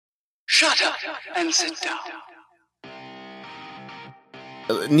Shut up and sit down.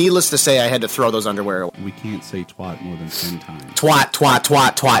 Needless to say, I had to throw those underwear away. We can't say twat more than 10 times. Twat, twat,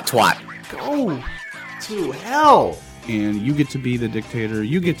 twat, twat, twat. Go to hell. And you get to be the dictator.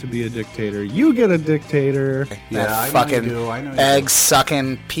 You get to be a dictator. You get a dictator. That I fucking know you do.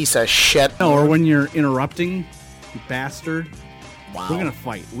 egg-sucking piece of shit. No, or when you're interrupting, you bastard. Wow. We're going to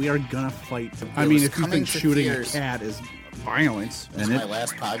fight. We are going to fight. I mean, if you think shooting a cat is violence. This is my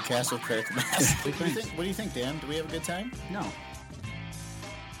last podcast with Critical Mass. What do you think, Dan? Do we have a good time? No.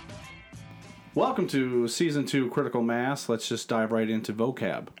 Welcome to Season 2 Critical Mass. Let's just dive right into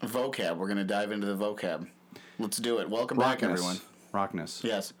vocab. Vocab. We're going to dive into the vocab. Let's do it. Welcome back, everyone. Rockness.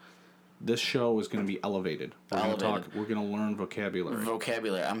 Yes. This show is going to be elevated. We're going to learn vocabulary.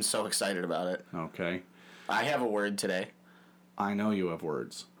 Vocabulary. I'm so excited about it. Okay. I have a word today. I know you have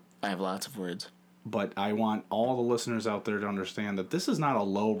words. I have lots of words. But I want all the listeners out there to understand that this is not a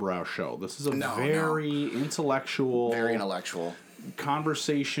lowbrow show. This is a very intellectual... Very intellectual.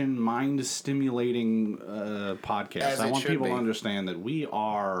 Conversation, mind-stimulating podcast. I want people to understand that we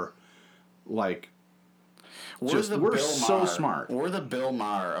are, like... We're so smart. We're the Bill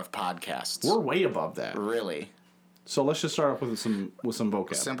Maher of podcasts. We're way above that. Really. So let's just start off with some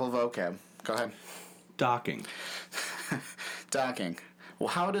vocab. Simple vocab. Go ahead. Docking. Docking. Well,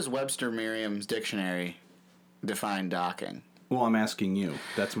 how does Webster Merriam's dictionary define docking? Well, I'm asking you.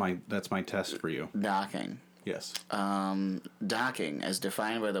 That's my test for you. Docking. Yes. Docking, as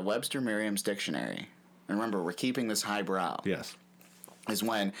defined by the Webster Merriam's dictionary. And remember, we're keeping this highbrow. Yes. Is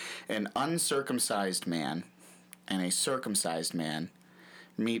when an uncircumcised man and a circumcised man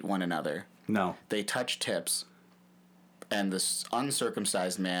meet one another. No. They touch tips, and this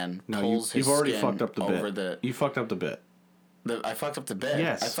uncircumcised man you've pulls his already skin fucked up the over bit. You fucked up the bit. I fucked up the bit.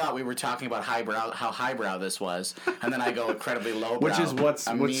 Yes. I thought we were talking about how highbrow this was, and then I go incredibly lowbrow. Which is what's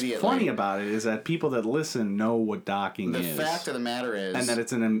funny about it is that people that listen know what docking is. The fact of the matter is, and that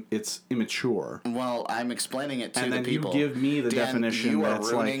it's immature. Well, I'm explaining it to the people. And then you give me the definition. You are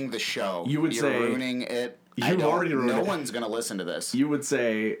ruining the show. You would say you're ruining it. You've already ruined it. No one's going to listen to this. You would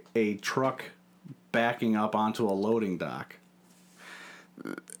say a truck backing up onto a loading dock.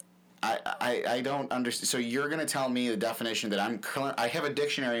 I don't understand. So you're going to tell me the definition that I have a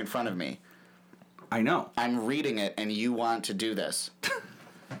dictionary in front of me. I know. I'm reading it, and you want to do this.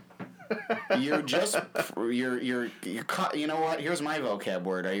 You're caught. You know what? Here's my vocab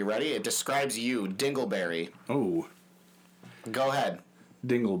word. Are you ready? It describes you, dingleberry. Oh. Go ahead.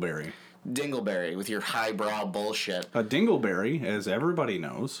 Dingleberry. Dingleberry with your highbrow bullshit. A dingleberry, as everybody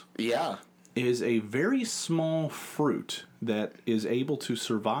knows. Yeah. Is a very small fruit that is able to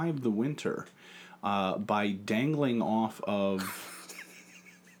survive the winter by dangling off of...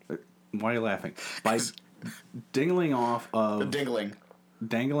 Why are you laughing? By dangling off of... Dangling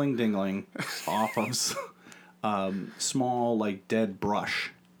off of small, like, dead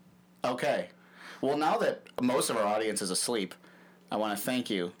brush. Okay. Well, now that most of our audience is asleep, I want to thank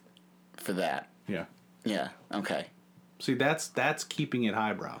you for that. Yeah. Yeah, okay. See, that's keeping it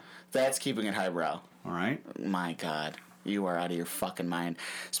highbrow. That's keeping it highbrow. All right. My God, you are out of your fucking mind.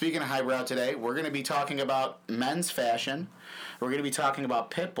 Speaking of highbrow today, we're going to be talking about men's fashion. We're going to be talking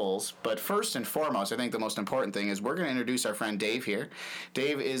about pit bulls. But first and foremost, I think the most important thing is we're going to introduce our friend Dave here.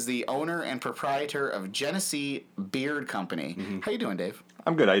 Dave is the owner and proprietor of Genesee Beard Company. Mm-hmm. How you doing, Dave?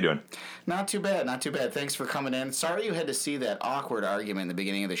 I'm good. How you doing? Not too bad. Not too bad. Thanks for coming in. Sorry you had to see that awkward argument in the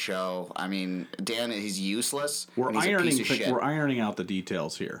beginning of the show. I mean, Dan, he's useless. We're ironing out the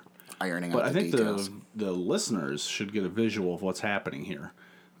details here. But I think the listeners should get a visual of what's happening here.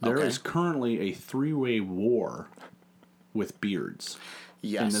 There is currently a three-way war with beards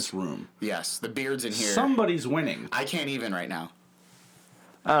in this room. Yes, the beards in here. Somebody's winning. I can't even right now.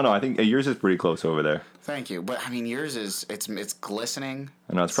 I don't know. I think yours is pretty close over there. Thank you, but I mean yours is it's glistening.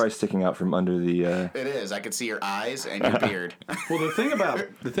 I know it's probably sticking out from under the. It is. I could see your eyes and your beard. Well, the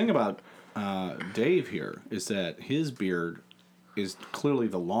thing about Dave here is that his beard is clearly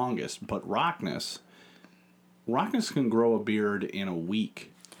the longest, but Rockness can grow a beard in a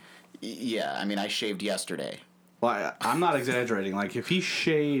week. Yeah, I mean I shaved yesterday. Well, I'm not exaggerating. Like if he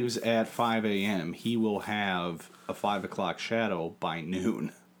shaves at 5 a.m., he will have a 5 o'clock shadow by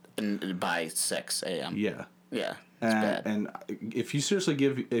noon. And by 6 a.m. Yeah. Yeah. It's bad. And if you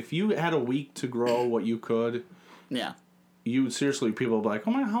you had a week to grow what you could, yeah, you would seriously, people would be like,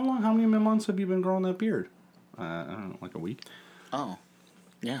 oh man, how many months have you been growing that beard? I don't know, like a week. Oh,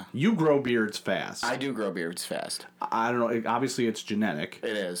 yeah. You grow beards fast. I do grow beards fast. I don't know. Obviously, it's genetic.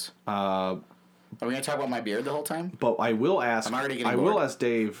 It is. Are we going to talk about my beard the whole time? But I will ask. I'm already getting bored. will ask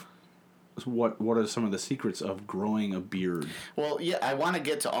Dave what are some of the secrets of growing a beard? Well, yeah, I want to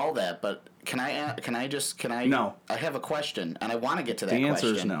get to all that, but can I? No. I have a question, and I want to get to that The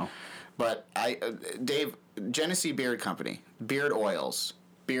answer question. is no. But Dave, Genesee Beard Company, beard oils,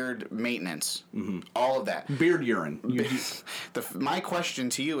 beard maintenance, all of that. Beard urine. My question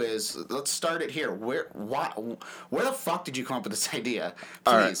to you is, let's start it here. Where the fuck did you come up with this idea?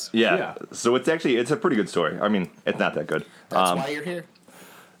 All right. Please. Yeah. So it's a pretty good story. I mean, it's not that good. That's why you're here.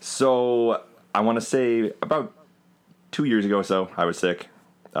 So I want to say about 2 years ago or so, I was sick.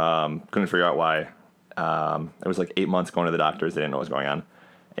 Couldn't figure out why. It was like 8 months going to the doctors. They didn't know what was going on.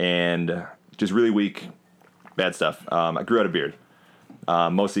 And just really weak, bad stuff. I grew out a beard,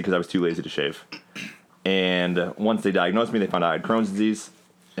 mostly because I was too lazy to shave. And once they diagnosed me, they found out I had Crohn's disease.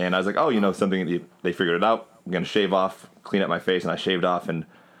 And I was like, oh, something, they figured it out. I'm going to shave off, clean up my face. And I shaved off, and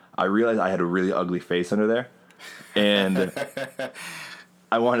I realized I had a really ugly face under there. And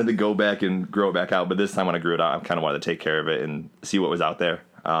I wanted to go back and grow it back out. But this time when I grew it out, I kind of wanted to take care of it and see what was out there.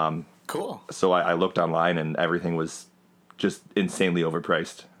 Cool. So I looked online, and everything was just insanely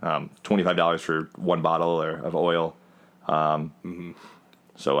overpriced. $25 for one bottle of oil.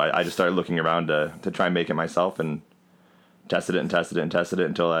 So I just started looking around to try and make it myself, and tested it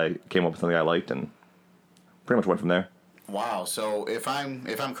until I came up with something I liked, and pretty much went from there. Wow. So if I'm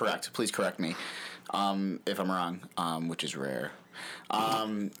correct, please correct me if I'm wrong, which is rare.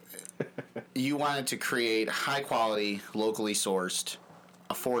 You wanted to create high quality, locally sourced,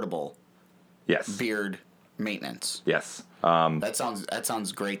 affordable Yes. beard maintenance. Yes. That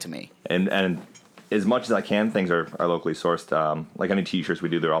sounds great to me. And as much as I can, things are locally sourced. Like any T-shirts we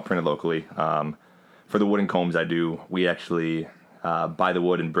do, they're all printed locally. For the wooden combs we actually buy the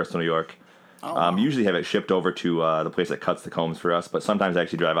wood in Bristol, New York. Usually have it shipped over to the place that cuts the combs for us, but sometimes I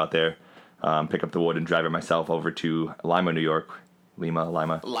actually drive out there, pick up the wood, and drive it myself over to Lima, New York.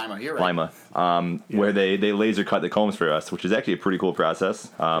 Lima, you're right. Where they laser cut the combs for us, which is actually a pretty cool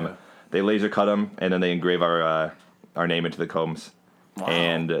process. They laser cut them, and then they engrave our name into the combs. Wow.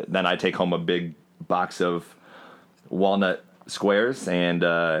 And then I take home a big box of walnut squares and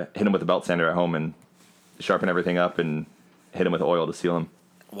hit them with a belt sander at home and sharpen everything up and hit them with oil to seal them.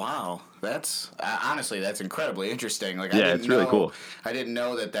 Wow, that's honestly that's incredibly interesting. Like, Yeah, it's really cool. I didn't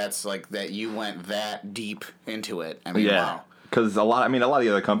know that's like that you went that deep into it. I mean, Yeah, wow. because a lot of the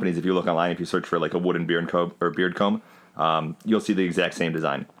other companies, if you look online, if you search for like a wooden beard comb, you'll see the exact same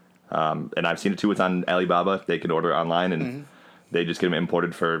design. And I've seen it too. It's on Alibaba. They can order it online, and they just get them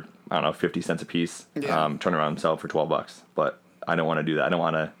imported for, I don't know, 50 cents a piece. Yeah. Turn around and sell it for $12. But I don't want to do that.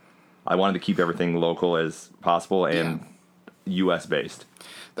 I wanted to keep everything local as possible and U.S. based.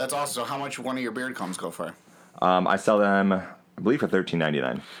 That's awesome. So how much one of your beard combs go for? I sell them, I believe, for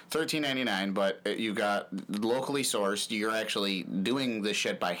 $13.99. $13.99, but you got locally sourced. You're actually doing this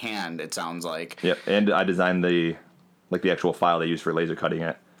shit by hand, it sounds like. Yep, and I designed the actual file they use for laser cutting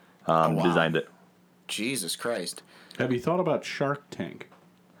it. Wow. Designed it. Jesus Christ. Have you thought about Shark Tank?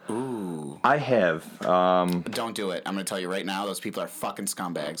 Ooh. I have. Don't do it. I'm going to tell you right now, those people are fucking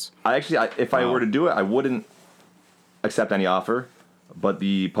scumbags. If I were to do it, I wouldn't accept any offer, but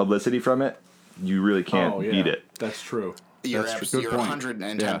the publicity from it, you really can't beat it. That's true. You're That's true. you're Good point.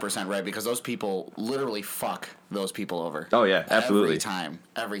 110% right, because those people literally fuck those people over. Oh, yeah, absolutely.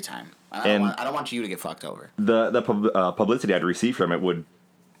 Every time. I don't want you to get fucked over. The publicity I'd receive from it would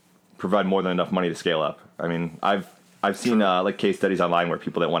provide more than enough money to scale up. I mean, I've seen like case studies online where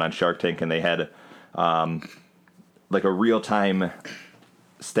people that went on Shark Tank and they had like a real time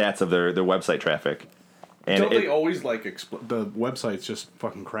stats of their website traffic. And Don't they always like the websites just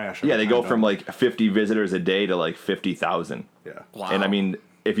fucking crash? Yeah, they go from like 50 visitors a day to like 50,000. Yeah. Wow. And I mean,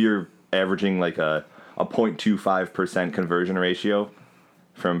 if you're averaging like a 0.25% conversion ratio,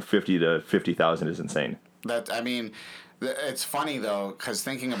 from 50 to 50,000 is insane. It's funny though, because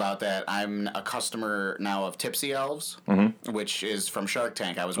thinking about that, I'm a customer now of Tipsy Elves, which is from Shark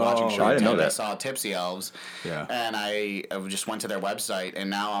Tank. I was watching I Shark didn't know Tank. I that. saw Tipsy Elves, and I just went to their website,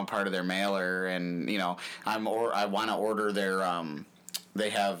 and now I'm part of their mailer, and I want to order their. They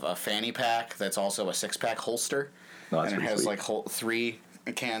have a fanny pack that's also a 6-pack holster, Oh, that's and it pretty has sweet. like 3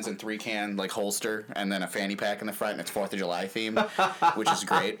 cans and 3 can like holster, and then a fanny pack in the front, and it's 4th of July themed, which is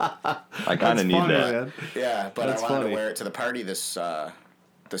great. I kind of need funny, that. man. Yeah, but That's I wanted funny. to wear it to the party this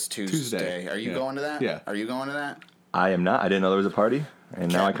Tuesday. Are you going to that? Yeah. Are you going to that? I am not. I didn't know there was a party,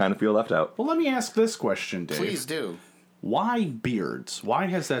 and now I kind of feel left out. Well, let me ask this question, Dave. Please do. Why beards? Why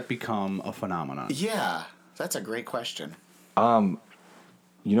has that become a phenomenon? Yeah, that's a great question.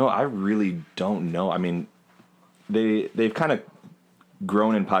 I really don't know. I mean, they've kind of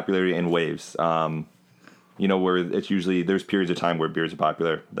grown in popularity in waves. You know, where it's usually there's periods of time where beards are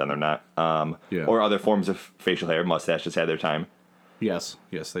popular, then they're not. Yeah. Or other forms of facial hair, mustaches had their time. Yes,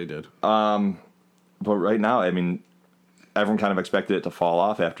 they did. But right now, I mean, everyone kind of expected it to fall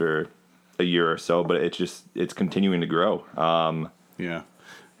off after a year or so, but it's continuing to grow. Yeah.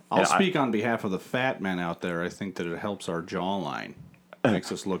 I'll speak on behalf of the fat men out there. I think that it helps our jawline.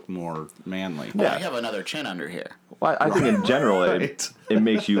 Makes us look more manly. Well, I have another chin under here. Well, I think in general, Right. it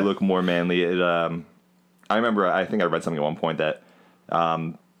makes you look more manly. I remember, I think I read something at one point that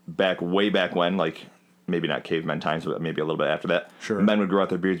way back when, like maybe not caveman times, but maybe a little bit after that, Sure. men would grow out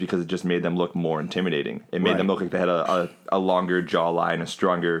their beards because it just made them look more intimidating. It made them look like they had a longer jawline, a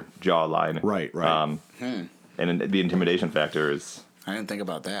stronger jawline. Right. And the intimidation factor is... I didn't think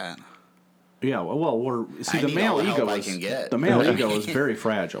about that. Yeah, well, I the need male all the ego help I is can get. the male ego is very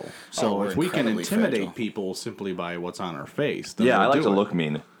fragile. So we're if we can incredibly intimidate fragile. people simply by what's on our face, then Yeah, I we'll like do to it. look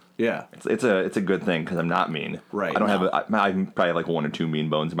mean. Yeah, It's a good thing because I'm not mean. Right. I don't No. I probably have like 1 or 2 mean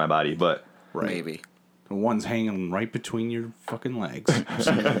bones in my body, but... right. Maybe. The one's hanging right between your fucking legs.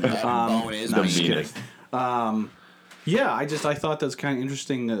 That bone is The mean. meanest. Yeah, I thought that's kind of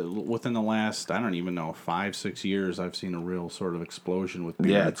interesting that within the last, I don't even know, 5-6 years, I've seen a real sort of explosion with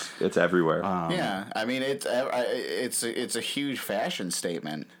Yeah, beards. it's everywhere. Yeah, I mean it's a huge fashion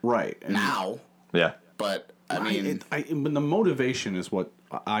statement Right. And now, yeah. but I mean, but the motivation is what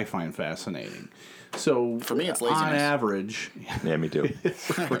I find fascinating. So For me, it's on laziness. average, Yeah, me too.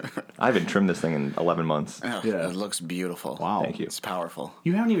 I haven't trimmed this thing in 11 months. Yeah. it looks beautiful. wow, Thank you. It's powerful.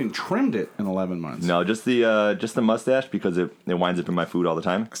 You haven't even trimmed it in 11 months. No, just the mustache because it winds up in my food all the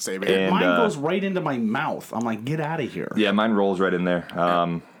time. Same here. And, Mine goes right into my mouth. I'm like, get out of here. Yeah, mine rolls right in there.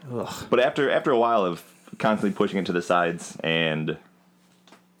 But after a while of constantly pushing it to the sides and,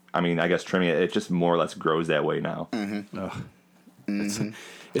 I mean, I guess trimming it, it just more or less grows that way now.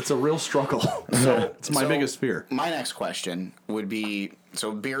 It's a real struggle. It's my So, biggest fear. My next question would be,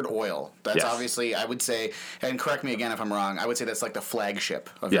 so beard oil. That's Yes. obviously, I would say, and correct me again if I'm wrong, I would say that's like the flagship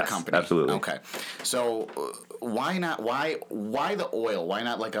of your Yes, company. absolutely. Okay. So why not, why the oil? Why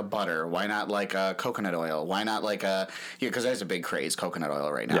not like a butter? Why not like a coconut oil? Why not like a, because there's a big craze, coconut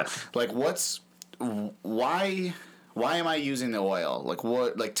oil right now. Yes. Like why am I using the oil? Like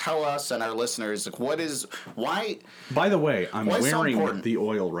what, like tell us and our listeners, like why, By the way, I'm Why so wearing important? the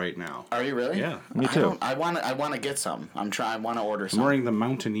oil right now. are you really? Yeah. Me too. I want to get some. I want to order some. I'm wearing the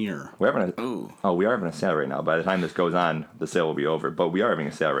Mountaineer. We're having Ooh. we are having a sale right now. By the time this goes on, the sale will be over. But we are having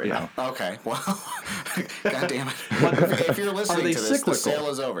a sale right Yeah. now. Okay, well, God damn it. If you're listening they to this, the cyclical? sale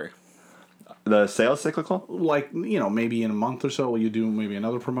is over. The sale is cyclical? Like, maybe in a month or so, will you do maybe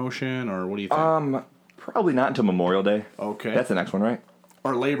another promotion, or what do you think? Probably not until Memorial Day. Okay. That's the next one, right?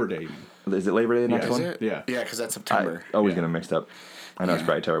 Or Labor Day. Is it Labor Day the next Is one? Is it? Yeah. Yeah, because that's I September. always Yeah. get them mixed up. I know it's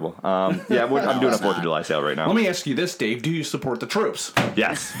probably terrible. Yeah, I'm doing a it's 4th of not. July sale right now. Let me ask you this, Dave. Do you support the troops?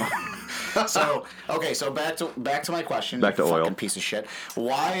 Yes. So, okay, so back to my question. Back to you oil. fucking piece of shit.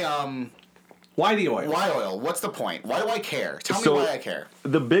 Why Why the oil? oil? What's the point? Why do I care? Tell So- me why I care.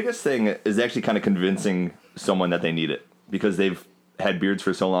 The biggest thing is actually kind of convincing someone that they need it because they've had beards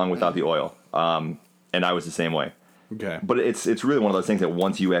for so long without the oil. And I was the same way. Okay. But it's really one of those things that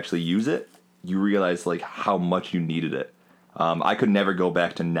once you actually use it, you realize like how much you needed it. I could never go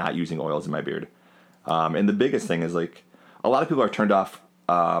back to not using oils in my beard. And the biggest thing is like a lot of people are turned off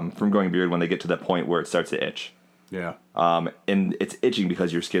from growing beard when they get to that point where it starts to itch. Yeah. And it's itching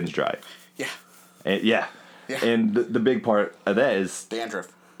because your skin's dry. Yeah, And, yeah. Yeah. And the big part of that is dandruff.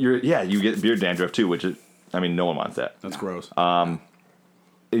 you get beard dandruff too, which is, I mean, no one wants that. That's gross.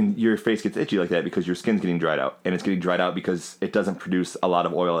 And your face gets itchy like that because your skin's getting dried out. And it's getting dried out because it doesn't produce a lot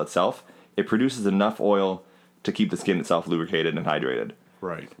of oil itself. It produces enough oil to keep the skin itself lubricated and hydrated.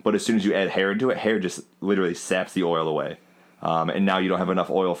 right. But as soon as you add hair into it, hair just literally saps the oil away. And now you don't have enough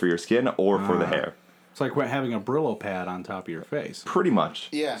oil for your skin or for the hair. It's like having a Brillo pad on top of your face. Pretty much.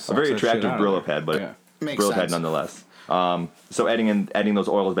 Yeah. A very Sucks that shit attractive out of Brillo there. pad, but Yeah. Makes Brillo pad sense. nonetheless. So adding those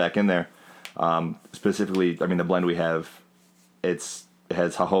oils back in there, specifically, I mean, the blend we have, it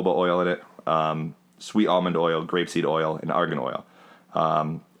has jojoba oil in it, sweet almond oil, grapeseed oil, and argan oil.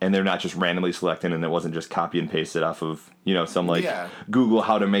 And they're not just randomly selected, and it wasn't just copy and pasted off of, some like Yeah. Google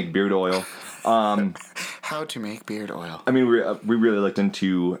how to make beard oil. How to make beard oil. I mean, we really looked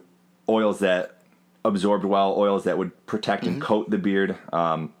into oils that absorbed well, oils that would protect and coat the beard.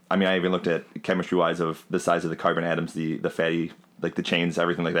 I mean, I even looked at chemistry-wise of the size of the carbon atoms, the fatty, like the chains,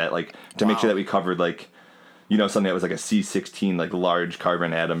 everything like that, like to make sure Wow. that we covered like, something that was like a C16, like large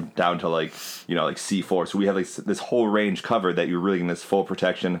carbon atom, down to like C4. So we have like this whole range covered that you're really getting this full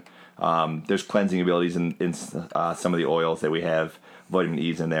protection. There's cleansing abilities in some of the oils that we have. Vitamin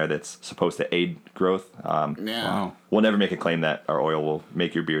E's in there that's supposed to aid growth. Wow. We'll never make a claim that our oil will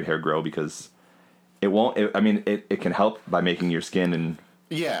make your beard hair grow, because it won't. It can help by making your skin and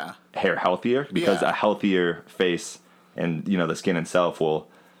Yeah. hair healthier, because Yeah. a healthier face and the skin itself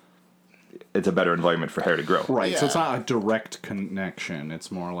it's a better environment for hair to grow. Right, so it's Yeah. not a direct connection.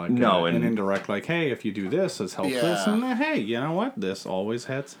 It's more like No, an and- indirect, like, hey, if you do this, this helps this, Yeah. and then, hey, you know what? This always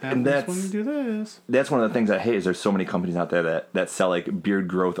happens that's- when you do this. That's one of the things I hate is there's so many companies out there that sell like beard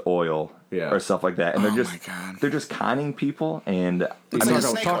growth oil Yeah. or stuff like that, and Oh they're just my God. they're just conning people. And It's Talk like a about,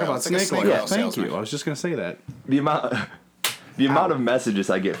 snake talk oil. about It's like a snake snake oil. oil Thank salesman. you. I was just going to say that. the amount of messages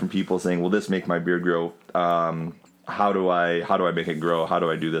I get from people saying, "Will this make my beard grow? How do I make it grow? How do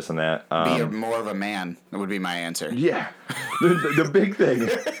I do this and that?" Be more of a man would be my answer. Yeah, the big thing.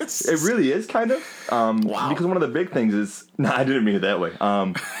 It really is kind of. Wow. Because one of the big things is. No, I didn't mean it that way.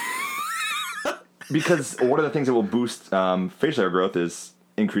 Because one of the things that will boost facial hair growth is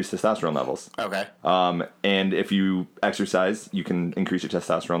increased testosterone levels. Okay. And if you exercise, you can increase your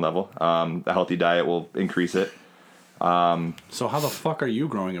testosterone level. A healthy diet will increase it. So how the fuck are you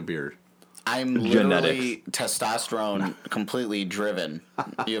growing a beard? I'm literally testosterone completely driven.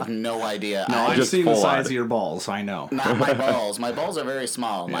 You have no idea. I've just seen the full size on. of your balls. I know. Not my balls. My balls are very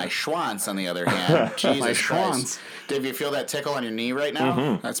small. My schwanz, on the other hand, Jesus My Christ. schwanz. Dave, you feel that tickle on your knee right now?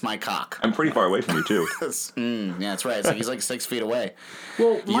 Mm-hmm. That's my cock. I'm pretty far away from you too. Yeah, that's right. It's like he's like 6 feet away.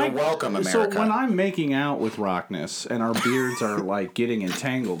 Well, You're welcome, So America. when I'm making out with Rockness and our beards are like getting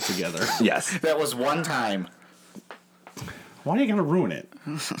entangled together, Yes. That was one time. why are you gonna ruin it?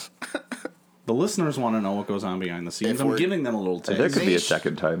 The listeners want to know what goes on behind the scenes. If I'm we're- giving them a little There taste. could be a They sh-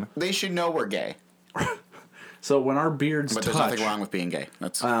 second time. They should know we're gay. So when our beards But there's touch, nothing wrong with being gay.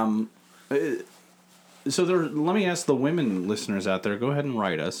 That's so let me ask the women listeners out there. Go ahead and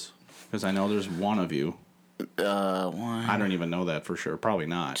write us, because I know there's one of you. one, I don't even know that for sure. Probably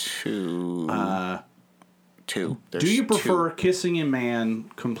not. two. Two. There's Do you two. prefer kissing a man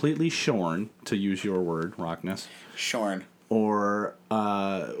completely shorn, to use your word, Rockness, Shorn. or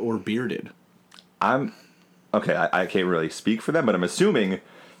bearded? Okay, I can't really speak for them, but I'm assuming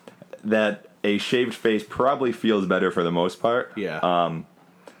that a shaved face probably feels better for the most part. Yeah.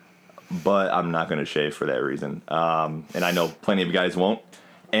 But I'm not going to shave for that reason. And I know plenty of guys won't.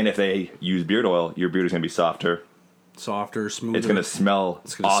 And if they use beard oil, your beard is going to be softer. Softer, smoother. It's going to smell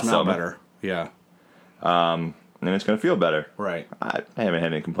It's gonna awesome. smell better. Yeah. And it's going to feel better. Right. I haven't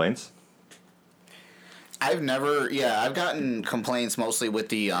had any complaints. I've gotten complaints mostly with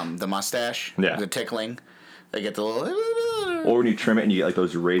the mustache. Yeah. The tickling. They get the little. Or when you trim it and you get like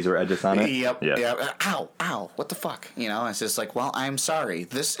those razor edges on it. Yep. Yeah. Yep. Ow. What the fuck? It's just like, well, I'm sorry.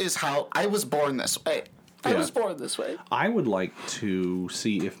 This is how I was born this way. I Yeah. was born this way. I would like to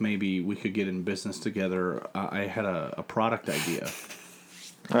see if maybe we could get in business together. I had a product idea.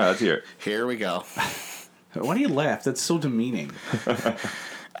 All right, let's hear it. Here we go. Why do you laugh? That's so demeaning.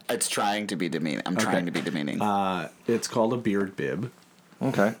 It's trying to be demeaning. I'm trying to be demeaning. It's called a beard bib.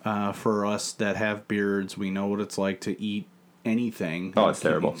 Okay. For us that have beards, we know what it's like to eat anything. Oh, it's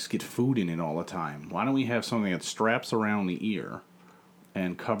terrible. You just get food in it all the time. Why don't we have something that straps around the ear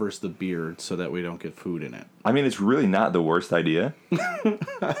and covers the beard so that we don't get food in it? I mean, it's really not the worst idea.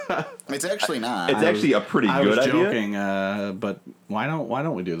 It's actually not. It's actually a pretty I good was idea. joking, but why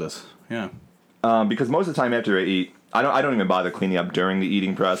don't we do this? Yeah. Because most of the time after I eat, I don't even bother cleaning up during the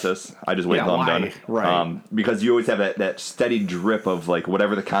eating process. I just wait Yeah, until I'm why? done. Right. Because you always have that steady drip of like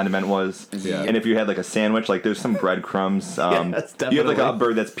whatever the condiment was. Yeah. And if you had like a sandwich, like there's some breadcrumbs. Yes, you have like a definitely.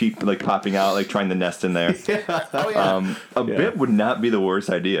 bird that's popping out, like trying to nest in there. Oh yeah. A bib would not be the worst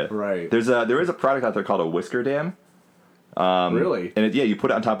idea. Right. There is a product out there called a whisker dam. Really? And you put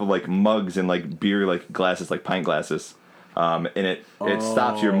it on top of like mugs and like beer like glasses, like pint glasses. And it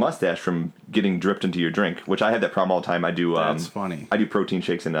stops your mustache from getting dripped into your drink, which I have that problem all the time. I do. That's funny. I do protein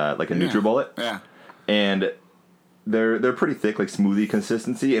shakes in like a NutriBullet, yeah. and they're pretty thick, like smoothie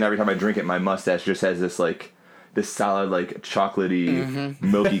consistency. And every time I drink it, my mustache just has this solid, like chocolatey,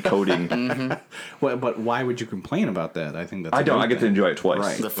 milky coating. Well, but why would you complain about that? I think that's. I a don't. good I get to thing. enjoy it twice.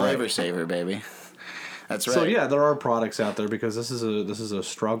 Right. The flavor saver, baby. That's right. So yeah, there are products out there because this is a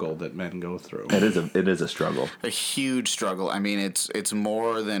struggle that men go through. It is a struggle. A huge struggle. I mean, it's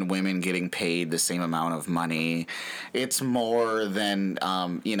more than women getting paid the same amount of money. It's more than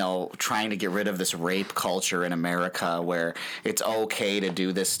trying to get rid of this rape culture in America where it's okay to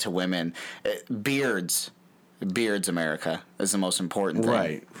do this to women. Beards, America is the most important thing.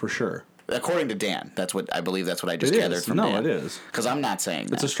 Right, for sure. According to Dan, that's what I believe. That's what I just It gathered is. from No, Dan. it is. Because I'm not saying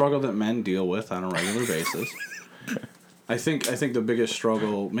that. It's a struggle that men deal with on a regular basis. I think the biggest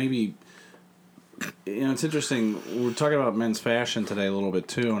struggle, maybe, it's interesting. We're talking about men's fashion today a little bit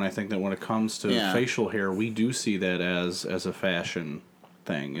too, and I think that when it comes to facial hair, we do see that as a fashion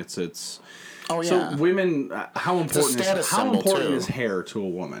thing. It's. Oh yeah. So women, how important too. is hair to a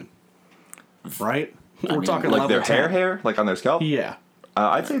woman? Right. We're talking like level their 10. hair, like on their scalp. Yeah.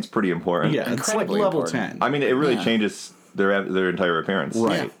 I'd say it's pretty important. Yeah, it's like Incredibly level important. 10. I mean, it really changes their entire appearance.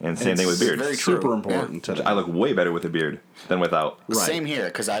 Right. And same thing with beard. very true. Super important to them. I look way better with a beard than without. Right. Same here,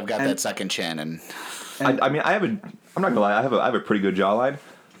 because I've got that second chin, and I mean, I'm not gonna lie. I have a pretty good jawline,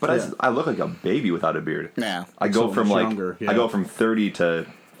 but Yeah. I look like a baby without a beard. yeah. I go So from much like younger, yeah. I go from 30 to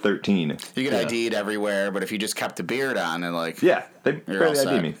 13. You get ID'd everywhere, but if you just kept the beard on and like, Yeah, they you're all barely set.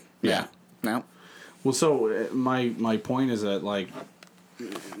 ID me. Yeah. No. Well, so my point is that like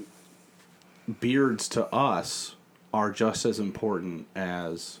beards to us are just as important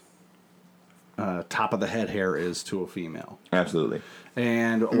as top of the head hair is to a female. Absolutely.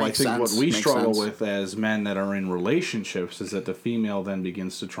 And I Makes think sense. what we Makes struggle sense. with as men that are in relationships is that the female then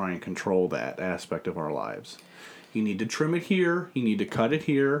begins to try and control that aspect of our lives. You need to trim it here. You need to cut it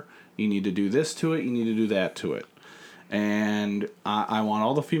here. You need to do this to it. You need to do that to it. And I want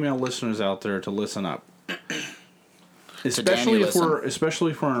all the female listeners out there to listen up, especially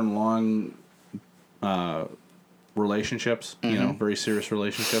if we're in long relationships. You know, very serious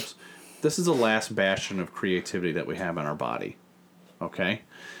relationships. This is the last bastion of creativity that we have in our body. Okay,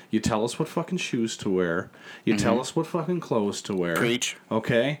 you tell us what fucking shoes to wear. You tell us what fucking clothes to wear. Preach.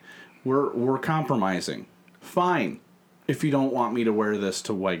 Okay, we're compromising. Fine, if you don't want me to wear this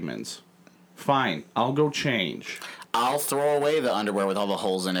to Wegmans. Fine, I'll go change. I'll throw away the underwear with all the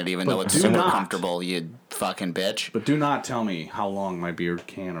holes in it, even But though it's do super not. comfortable, you fucking bitch. But do not tell me how long my beard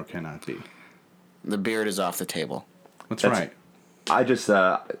can or cannot be. The beard is off the table. That's That's- right. I just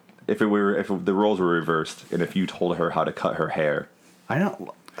if the roles were reversed and if you told her how to cut her hair, I don't.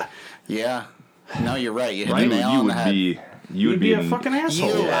 Yeah. No, you're right. You hit Right? the nail on the head. you You'd would be a in- fucking asshole.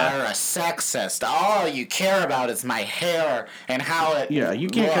 You Yeah. are a sexist. All you care about is my hair and how it Yeah, you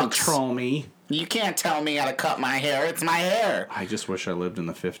can't looks. control me. You can't tell me how to cut my hair. It's my hair. I just wish I lived in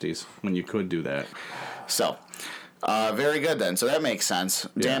the 50s when you could do that. So, very good then. So that makes sense.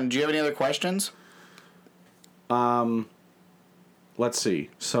 Dan, do you have any other questions? Let's see.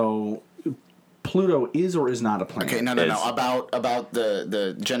 So, Pluto is or is not a planet? Okay, no. Is. About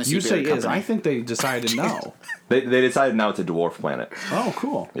the Genesee You say Beard is. Company. I think they decided no. They decided now it's a dwarf planet. Oh,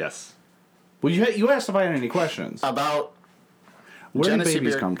 cool. Yes. Well, you asked if I had any questions. About Where do Genesee babies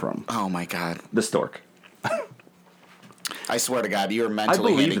Beard- come from? oh my god! The stork. I swear to God, you are I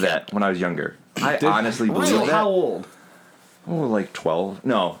mentally believed handicapped. that when I was younger. I honestly So believed that. how old? Oh, like 12?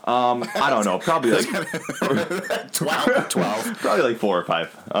 No. I don't know. Probably like 12. probably like 4 or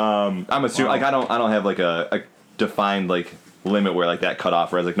 5. I'm assuming like I don't have like a defined like limit where like that cut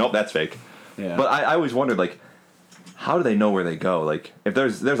off where I was like, nope, that's fake. Yeah. But I always wondered like, how do they know where they go? Like if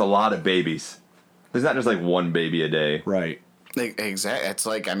there's a lot of babies, there's not just like one baby a day. Right. Exactly. It's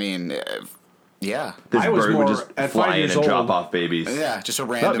like, I mean, yeah. This I was bird would more- just at 5 fly in years and drop old- off babies. Yeah, just a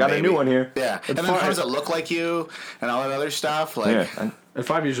random got a baby. new one here. Yeah. And then how does it look like you and all that other stuff? Like, Yeah. And At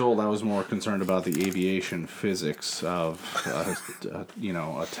 5 years old, I was more concerned about the aviation physics of, a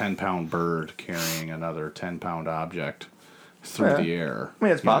 10-pound bird carrying another 10-pound object through Yeah. the air. I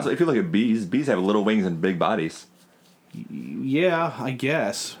mean, it's possible. If you look at bees have little wings and big bodies. Yeah, I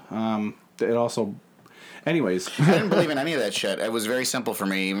guess. It also... Anyways, I didn't believe in any of that shit. It was very simple for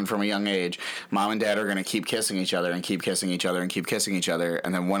me, even from a young age. Mom and Dad are going to keep kissing each other and keep kissing each other and keep kissing each other,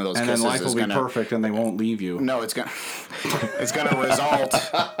 and then one of those and then kisses life is will be going to... perfect and they won't leave you. No, it's going to result...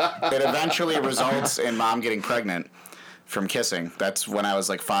 It eventually results in Mom getting pregnant from kissing. That's when I was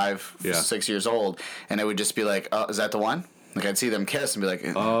like 5, 6 years old, and it would just be like, oh, is that the one? Like I'd see them kiss and be like,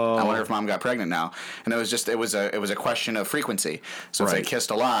 I wonder if Mom got pregnant now. And it was a question of frequency. So if they Right. kissed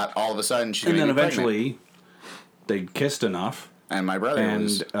a lot, all of a sudden she's And going then to be pregnant. eventually, they kissed enough, And my brother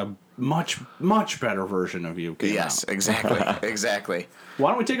was... and a much, much better version of you came Yes, out. exactly, exactly.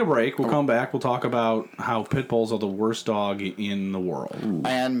 Why don't we take a break? We'll come back. We'll talk about how pit bulls are the worst dog in the world.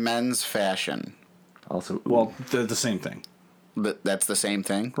 And men's fashion. Also, Well, they're the same thing. But that's the same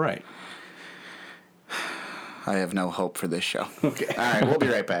thing. Right. I have no hope for this show. Okay. All right, we'll be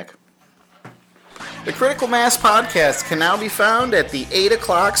right back. The Critical Mass Podcast can now be found at the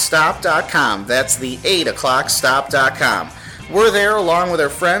 8o'clockstop.com. That's the 8o'clockstop.com. We're there along with our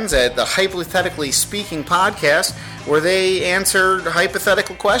friends at the Hypothetically Speaking podcast, where they answer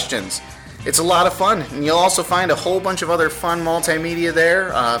hypothetical questions. It's a lot of fun, and you'll also find a whole bunch of other fun multimedia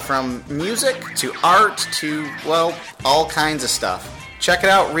there, from music to art to, well, all kinds of stuff. Check it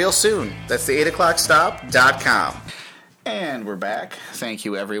out real soon. That's the 8o'clockstop.com. And we're back. Thank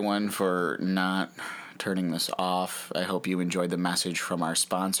you, everyone, for not turning this off. I hope you enjoyed the message from our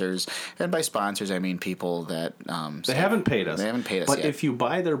sponsors. And by sponsors, I mean people that... they haven't paid us. They haven't paid us but yet. If you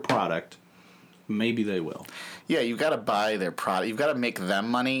buy their product, maybe they will. Yeah, you've got to buy their product. You've got to make them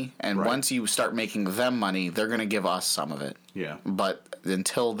money. And Right. once you start making them money, they're going to give us some of it. Yeah. But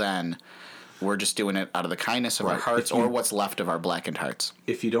until then, we're just doing it out of the kindness of our Right. hearts If you- or what's left of our blackened hearts.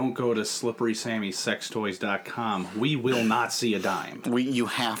 If you don't go to slipperysammysextoys.com, we will not see a dime. You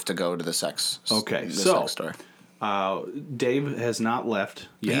have to go to the sex Okay, the so- sex store. Dave has not left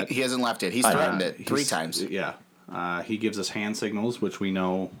yet. He hasn't left yet. He's threatened it 3 times. Yeah. He gives us hand signals, which we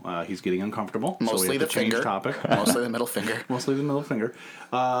know he's getting uncomfortable. so we Mostly have the to change finger. topic. Mostly the middle finger. Mostly the middle finger.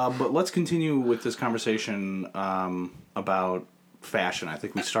 But let's continue with this conversation about fashion. I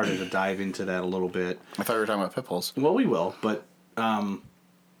think we started to dive into that a little bit. I thought we were talking about pit bulls. Well, we will, but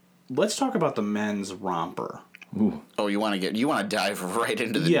let's talk about the men's romper. Ooh. Oh, you want to dive right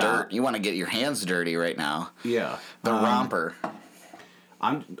into the Yeah. dirt. You want to get your hands dirty right now. Yeah. The romper.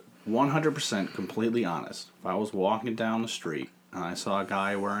 I'm 100% completely honest. If I was walking down the street and I saw a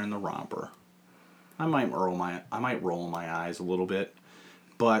guy wearing the romper, I might roll my eyes a little bit,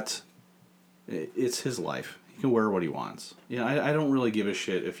 but it's his life. He can wear what he wants. Yeah, I don't really give a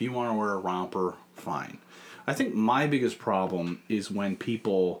shit. If you want to wear a romper, fine. I think my biggest problem is when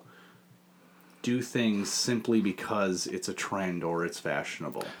people do things simply because it's a trend or it's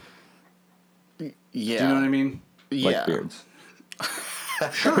fashionable. Yeah. Do you know what I mean? Yeah. Like beards.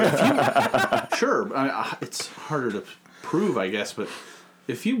 Sure. It's harder to prove, I guess, but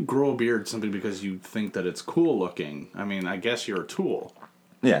if you grow a beard simply because you think that it's cool looking, I mean, I guess you're a tool,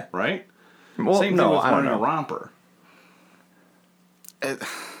 Yeah. right? Well, Same no, thing with I don't wearing a know. romper.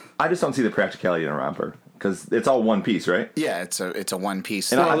 I just don't see the practicality in a romper because it's all one piece, right? Yeah, it's a one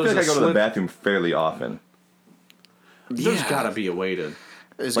piece. And Well, I feel there's like I a go to the slip- bathroom fairly often. There's Yeah. got to be a way to.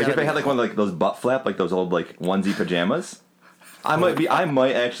 There's Like gotta if I be- had like one of like those butt flap, like those old like onesie pajamas, I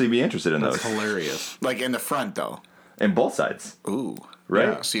might actually be interested in That's those. hilarious. like in the front though. And both sides, Ooh. right?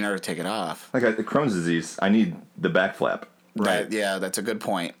 Yeah, so you know how to take it off. Like the Crohn's disease, I need the back flap. Right. Yeah, that's a good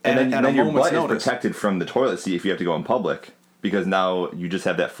point. And At then a your moment's butt notice. is protected from the toilet seat if you have to go in public because now you just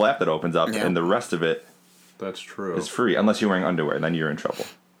have that flap that opens up Yeah. and the rest of it That's true. is free unless you're wearing underwear. Then you're in trouble.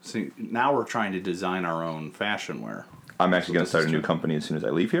 See, now we're trying to design our own fashion wear. I'm actually going to start a new company as soon as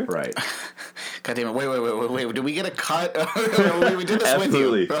I leave here. Right. God damn it. Wait. Did we get a cut? we did this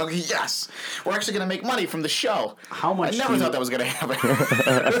Absolutely. with you. Oh, yes. We're actually going to make money from the show. How much I do never you- thought that was going to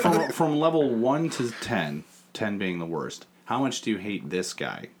happen. from level 1 to 10, 10 being the worst, how much do you hate this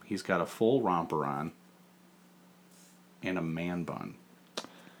guy? He's got a full romper on and a man bun.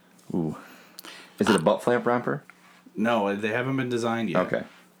 Ooh. Is it a butt flap romper? No, they haven't been designed yet. Okay.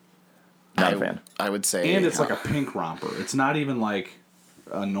 Not a fan. I would say. And it's like a pink romper. It's not even like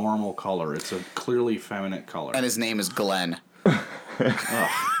a normal color. It's a clearly feminine color. And his name is Glenn.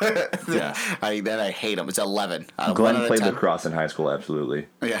 Yeah. I hate him. It's 11. Glenn 1 out of played 10. lacrosse in high school, absolutely.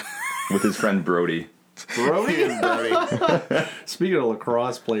 Yeah. With his friend Brody. Brody? Brody. Speaking of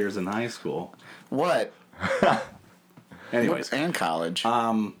lacrosse players in high school. What? Anyways, And college.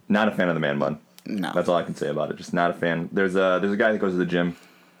 Not a fan of the man bun. No. That's all I can say about it. Just not a fan. There's a guy that goes to the gym.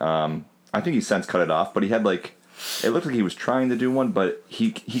 I think he's since cut it off, but he had like, it looked like he was trying to do one, but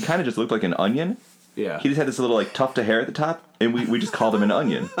he kind of just looked like an onion. yeah. He just had this little like tuft of hair at the top, and we just called him an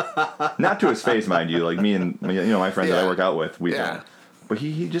onion. Not to his face, mind you. Like me and my friends that I Yeah. work out with, we. Yeah. But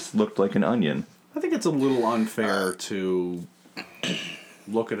he just looked like an onion. I think it's a little unfair to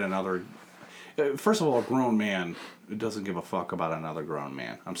look at another. First of all, a grown man doesn't give a fuck about another grown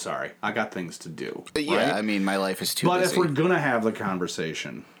man. I'm sorry. I got things to do. Yeah, right? I mean, my life is too But busy. if we're gonna have the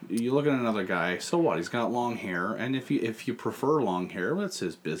conversation, you look at another guy. So what? He's got long hair, and if you prefer long hair, that's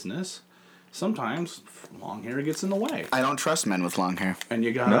his business. Sometimes long hair gets in the way, I don't trust men with long hair. and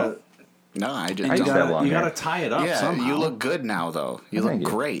you gotta No. No, I just and you used to have gotta, long you hair. gotta tie it up Yeah, somehow. you look good now, though. You look Thank you.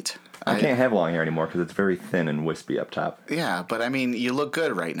 great. I can't have long hair anymore because it's very thin and wispy up top. Yeah, but I mean, you look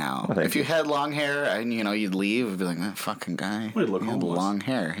good right now. Well, thank if you you. had long hair and you'd leave, it'd be like that fucking guy. We'd look he had homeless. long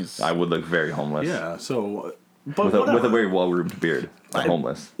hair. He's, I would look very homeless. Yeah. So, but With a whatever. very well-groomed beard. But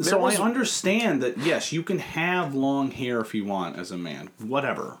homeless. So There was- I understand that yes, you can have long hair if you want as a man,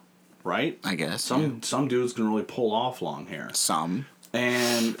 whatever, right? I guess Some dudes can really pull off long hair. some.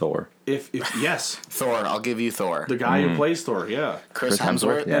 And Thor. if yes, Thor, I'll give you Thor. the guy who plays Thor, yeah. Chris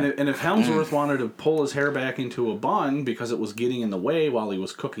Hemsworth, Hemsworth. yeah. And if Hemsworth wanted to pull his hair back into a bun because it was getting in the way while he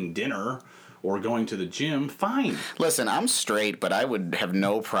was cooking dinner or going to the gym, fine. Listen, I'm straight, but I would have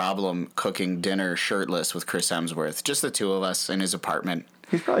no problem cooking dinner shirtless with Chris Hemsworth. Just the two of us in his apartment,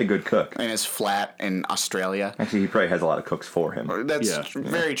 He's probably a good cook. in his flat in Australia. Actually, he probably has a lot of cooks for him. That's Yeah.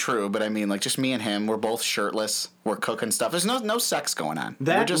 very true, but I mean, like, just me and him, we're both shirtless. We're cooking stuff. There's no sex going on. We're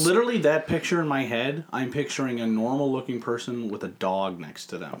That just, literally that picture in my head, I'm picturing a normal looking person with a dog next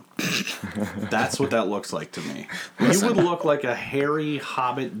to them. That's what that looks like to me. You would look like a hairy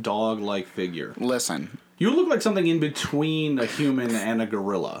hobbit dog like figure. listen. You look like something in between a human and a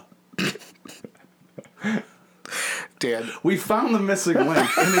gorilla. Dad, We found the missing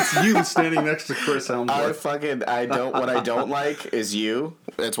link, and it's you standing next to Chris Hemsworth. what I don't like is you.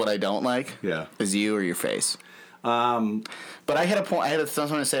 That's what I don't like. Yeah. Is you or your face. But I had a point. I had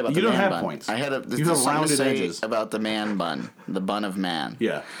something to say about You the don't man have bun. points. I had You have something rounded to say edges. about the man bun, the bun of man.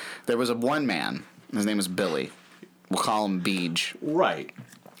 Yeah. There was one man. His name was Billy. We'll call him Beej. Right.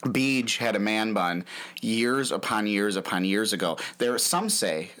 Beej had a man bun years upon years upon years ago. There, some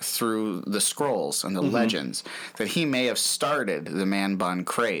say through the scrolls and the legends that he may have started the man bun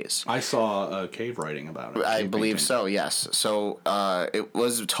craze. I saw a cave writing about it. I cave believe painting. so, yes. So it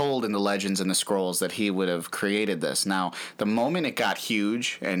was told in the legends and the scrolls that he would have created this. Now, the moment it got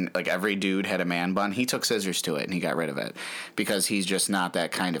huge and like every dude had a man bun, he took scissors to it and he got rid of it because he's just not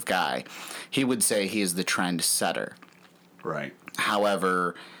that kind of guy. He would say he is the trend setter. Right.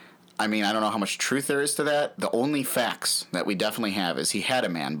 However, I mean, I don't know how much truth there is to that. The only facts that we definitely have is he had a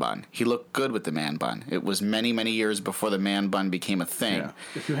man bun. He looked good with the man bun. It was many, many years before the man bun became a thing. Yeah.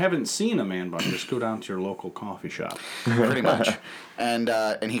 If you haven't seen a man bun, just go down to your local coffee shop. Pretty much. And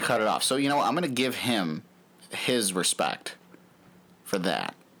he cut it off. So, you know, I'm going to give him his respect for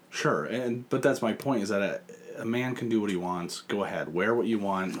that. Sure, but that's my point, is that a man can do what he wants. Go ahead, wear what you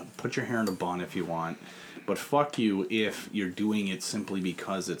want, put your hair in a bun if you want, but fuck you if you're doing it simply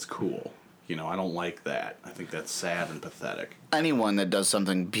because it's cool. You know, I don't like that. I think that's sad and pathetic. Anyone that does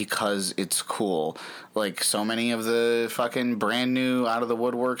something because it's cool, like so many of the fucking brand new out of the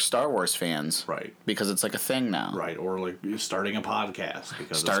woodwork Star Wars fans. Right. Because it's like a thing now. Right, or like starting a podcast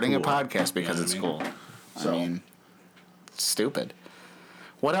because Starting it's cool. a podcast because You it's know what I mean? cool. So- I mean, it's stupid.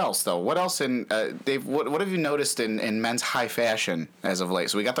 What else, though? What else in Dave? What have you noticed in men's high fashion as of late?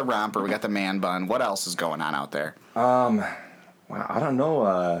 So we got the romper, we got the man bun. What else is going on out there? Wow, I don't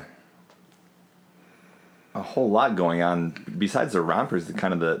know. A whole lot going on besides the rompers.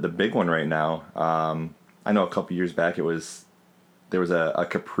 Kind of the big one right now. I know a couple years back there was a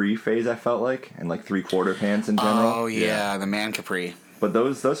capri phase. I felt like, and like 3/4 pants in general. Oh yeah, the man capri. But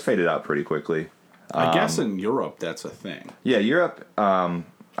those faded out pretty quickly. I guess in Europe that's a thing. Yeah, Europe.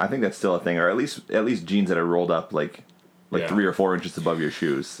 I think that's still a thing, or at least jeans that are rolled up like Yeah. 3 or 4 inches above your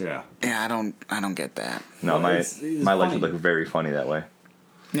shoes. Yeah. Yeah, I don't get that. No, Well, my it's legs funny. would look very funny that way.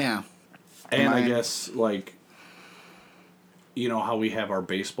 Yeah. And I Mine- guess, like, you know how we have our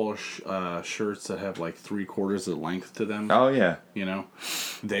baseball shirts that have like 3/4 the length to them? Oh yeah, You know?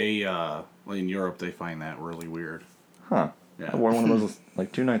 They, in Europe, they find that really weird. huh? Yeah. I wore one of those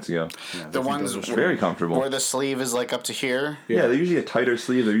like 2 nights ago. Yeah, they The think ones those are Very comfortable. where the sleeve is like up to here, Yeah, they're usually a tighter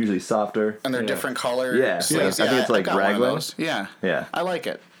sleeve. They're usually softer. and they're Yeah. different color Yeah, sleeves. I think it's like got one of raglan. those. Yeah. Yeah. I like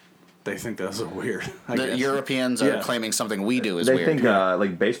it. They think those are weird. I The guess. Europeans are Yeah. claiming something we do is They weird. think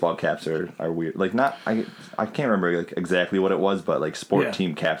like baseball caps are weird. Like not I can't remember like exactly what it was, but like sport Yeah.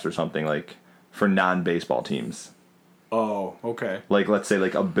 team caps or something like for non-baseball teams. Oh, okay. Like let's say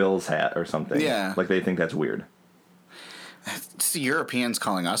like a Bills hat or something. Yeah. Like they think that's weird. It's the Europeans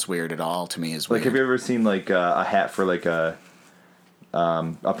calling us weird at all, to me, is Like weird. have you ever seen like a hat for like a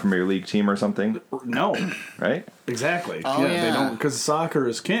Premier League team or something? No, Right? exactly. Oh, They yeah. don't, because soccer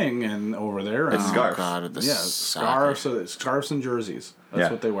is king and over there. And, It's scarf. Oh, God, the Yeah, soccer. scarves and jerseys. That's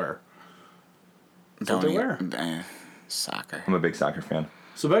Yeah. what they wear. Don't what they even- soccer. I'm a big soccer fan.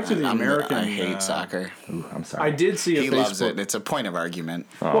 So back to the American. I hate soccer. Ooh, I'm sorry. I did see a He Facebook. loves it. It's a point of argument.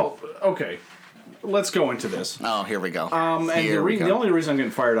 Well, okay. Let's go into this. Oh, here we go. And Here we go. the only reason I'm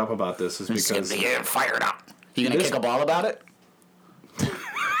getting fired up about this is Just because get fired up. You gonna This- kick a ball about it?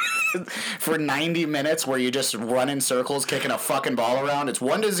 For 90 minutes where you just run in circles kicking a fucking ball around, it's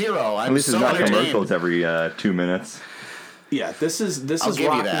 1-0. At I'm least so it's not entertained. commercials every 2 minutes. yeah, this is I'll give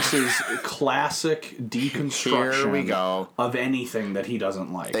you Rockus's classic deconstruction Here we go. of anything that he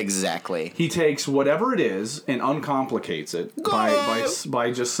doesn't like. Exactly. He takes whatever it is and uncomplicates it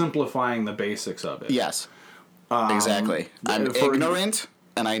by just simplifying the basics of it. Yes. Exactly. I'm for- ignorant,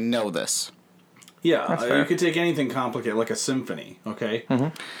 and I know this. Yeah, fair. you could take anything complicated, like a symphony, okay?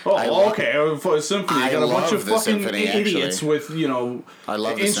 I Oh, love- okay, for a symphony, I you got a bunch love of the fucking symphony, idiots actually. with, I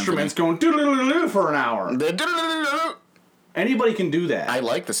love the instruments going doo-doo-doo-doo for an hour. I Anybody can do that.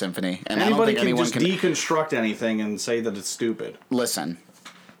 like the symphony, and I don't Anybody think can anyone just can deconstruct anything and say that it's stupid. listen.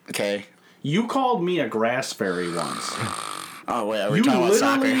 Okay. You called me a grass fairy once. Oh wait, are we You talking about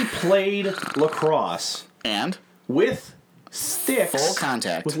literally soccer? played lacrosse And with sticks. Full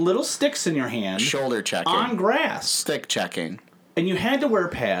contact. With little sticks in your hand. shoulder checking, On grass. stick checking. And you had to wear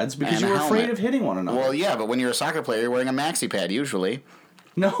pads because And you a were afraid helmet. of hitting one another. Well, yeah, but when you're a soccer player, you're wearing a maxi pad usually.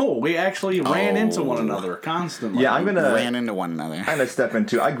 No, we actually ran into one Oh. another constantly. Yeah, I'm gonna Ran into one another. step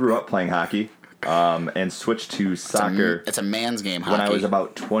into. I grew up playing hockey, and switched to soccer It's a man's game. Hockey. when I was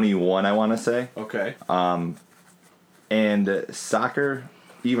about 21. I want to say, Okay. and soccer.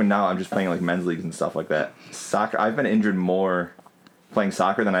 Even now, I'm just playing like men's leagues and stuff like that. Soccer. I've been injured more playing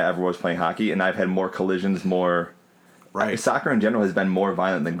soccer than I ever was playing hockey, and I've had more collisions. Right. Soccer in general has been more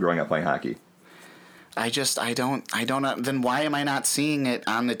violent than growing up playing hockey. I don't. Then why am I not seeing it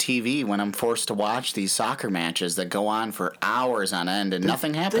on the TV when I'm forced to watch these soccer matches that go on for hours on end and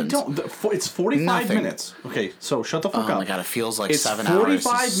nothing They happens? don't. It's 45 Nothing. minutes. Okay, so shut the fuck Oh up. my god, it feels like It's 7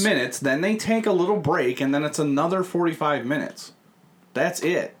 45 hours. minutes, then they take a little break, and then it's another 45 minutes. That's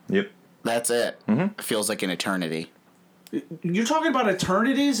it. Yep. That's it. Mm-hmm. It feels like an eternity. You're talking about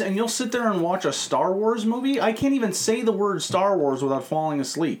eternities, and you'll sit there and watch a Star Wars movie? I can't even say the word Star Wars without falling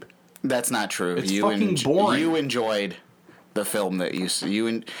asleep. That's not true. It's fucking boring. You enjoyed the film that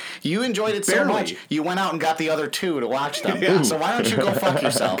you enjoyed it so Barely. much. You went out and got the other two to watch them. So why don't you go fuck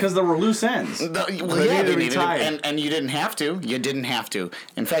yourself? Because there were loose ends. Well, They yeah, needed they to be needed tied. it, and you didn't have to. You didn't have to.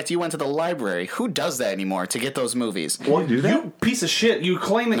 In fact, you went to the library. Who does that anymore to get those movies? Well, do that? you piece of shit. You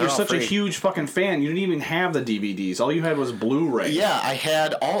claim that They're you're all such a free. huge fucking fan. You didn't even have the DVDs. All you had was Blu-ray. Yeah,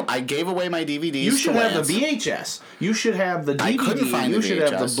 I gave away my DVDs. You should to have Lance. the VHS. You should have the DVD. I couldn't find you the should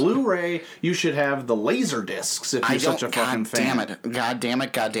have VHS. the Blu-ray. You should have the laser discs if I you're don't. such a fucking God fan. damn it! God damn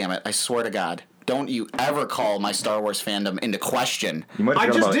it! God damn it! I swear to God, don't you ever call my Star Wars fandom into question. You might have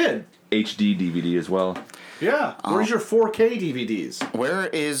I forgot just about did. HD DVD as well. Yeah. Oh. Where's your 4K DVDs? Where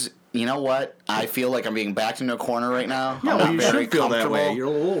is? You know what? I feel like I'm being backed into a corner right now. Yeah, I'm well, not you very should feel that comfortable. way. You're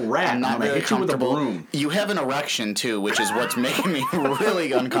a little rat. I'm not gonna really hit you with a comfortable. broom. You have an erection too, which is what's making me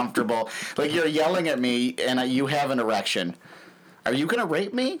really uncomfortable. Like you're yelling at me, and you have an erection. Are you gonna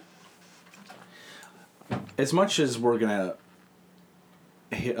rape me? As much as we're gonna,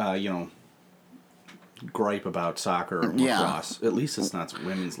 gripe about soccer or Yeah. lacrosse, at least it's not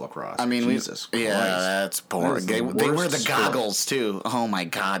women's lacrosse. I mean, Jesus Christ. yeah, that's boring. That is the They wear worst the sport. goggles too. Oh my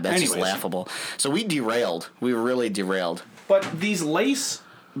God, that's just Anyways. laughable. So we derailed. We really derailed. But these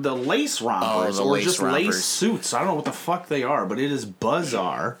the lace rompers, the or lace just rompers. lace suits, I don't know what the fuck they are, but it is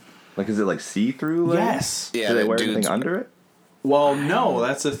bizarre. Like, is it like see-through? Like? Yes. Yeah, Do they the wear dudes- anything under it? Well, no,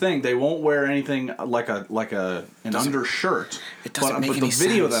 that's the thing. They won't wear anything like an undershirt. It doesn't make but any the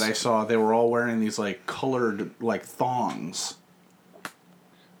video sense. that I saw, they were all wearing these like colored like thongs.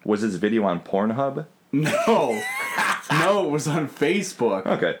 Was this video on Pornhub? No, no, it was on Facebook.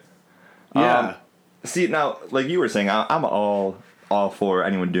 Okay. Yeah, See, now, like you were saying, I'm all for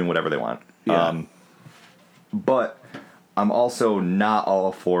anyone doing whatever they want. Yeah. But I'm also not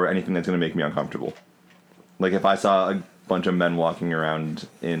all for anything that's going to make me uncomfortable. Like, if I saw a bunch of men walking around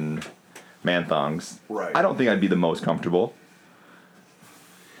in man thongs, Right. I don't think I'd be the most comfortable.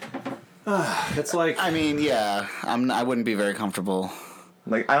 it's like I mean, yeah, I wouldn't be very comfortable.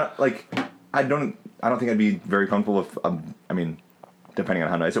 Like, I don't think I'd be very comfortable if, I mean, depending on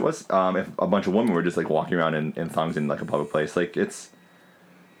how nice it was, if a bunch of women were just, like, walking around in thongs in, like, a public place. Like, I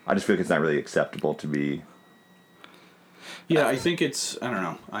just feel like it's not really acceptable to be... Yeah, I think it's. I don't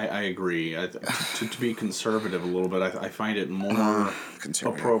know. I agree. To be conservative a little bit, I find it more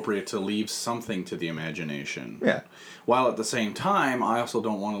Conservative. appropriate to leave something to the imagination. Yeah. While at the same time, I also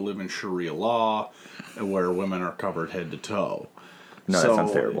don't want to live in Sharia law, where women are covered head to toe. No, that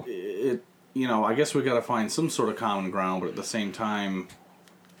sounds terrible. I guess we got to find some sort of common ground, but at the same time,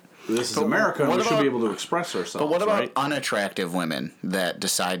 this is But America, and what we should about- be able to express ourselves. But what about right? unattractive women that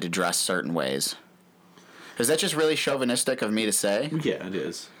decide to dress certain ways? Is that just really chauvinistic of me to say? Yeah, it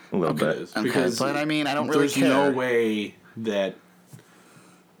is. A little bit. It is. Okay, Because but I mean, I don't really there's care. no way that.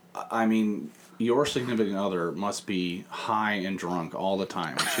 I mean, your significant other must be high and drunk all the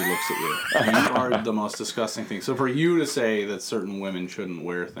time when she looks at you. You are the most disgusting thing. So for you to say that certain women shouldn't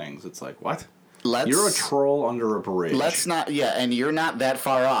wear things, it's like, what? You're a troll under a bridge. Let's not. Yeah, and you're not that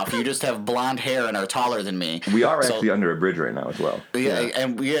far off. You just have blonde hair and are taller than me. We are actually under a bridge right now as well. Yeah,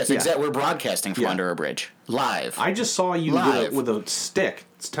 and yes, Yeah. exactly. We're broadcasting from under a bridge live. I just saw you Live. with a stick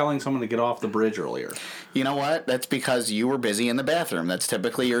telling someone to get off the bridge earlier. You know what? That's because you were busy in the bathroom. That's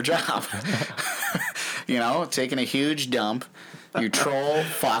typically your job. Taking a huge dump. You troll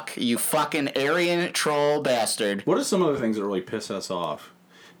fuck. You fucking Aryan troll bastard. What are some other things that really piss us off?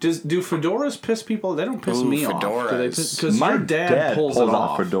 Do fedoras piss people? They don't piss me fedoras. off. Because My your dad pulls it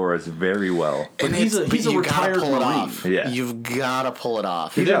off. fedoras very well. But he's a you gotta retired pull it Marine. off. Yeah. You've gotta pull it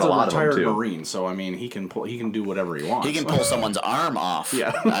off. Your got dad's a a lot of them, retired too. Marine, so I mean, he can do whatever he wants. He can pull someone's arm off.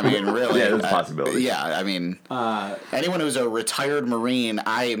 Yeah. I mean, really. Yeah, that's a possibility. Yeah, I mean, anyone who's a retired Marine,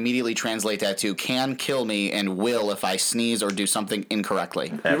 I immediately translate that to can kill me and will if I sneeze or do something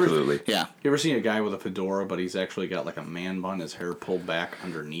incorrectly. Absolutely. Yeah. You ever seen a guy with a fedora, but he's actually got like a man bun, his hair pulled back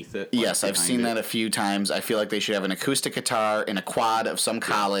underneath it? Yes, I've seen that a few times. I feel like they should have an acoustic guitar in a quad of some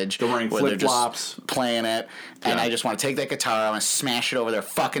college They're wearing where they're flip-flops. just playing it, and Yeah. I just want to take that guitar, I want to smash it over their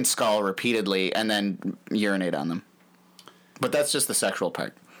fucking skull repeatedly, and then urinate on them. But that's just the sexual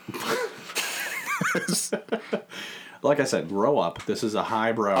part. Like I said, grow up. This is a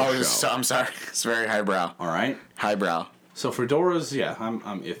highbrow show. I'm sorry. It's very highbrow. All right. Highbrow. So fedoras, yeah, I'm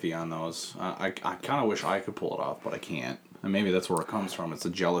iffy on those. I kind of wish I could pull it off, but I can't. And maybe that's where it comes from. It's a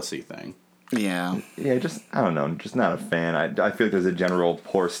jealousy thing. Yeah. Yeah, I don't know, just not a fan. I feel like there's a general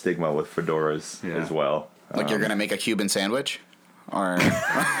poor stigma with fedoras as well. Like you're gonna make a Cuban sandwich, or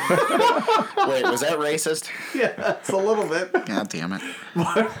wait, was that racist? Yeah, it's a little bit. God damn it!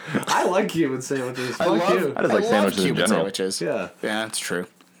 I like Cuban sandwiches. I Fuck love, you. I just like love sandwiches in Cuban general. sandwiches. Yeah. Yeah, it's true.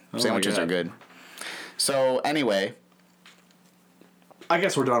 my Sandwiches God. are good. So anyway, I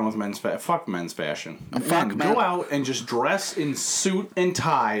guess we're done with men's fashion. Fuck men's fashion. Fuck men. Go out and just dress in suit and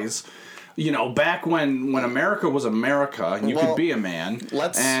ties. Back when America was America and you Well, could be a man.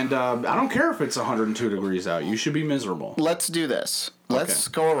 And I don't care if it's 102 degrees out. You should be miserable. let's do this. Let's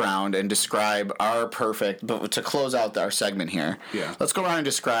go around and describe our perfect. But to close out our segment here, Yeah. let's go around and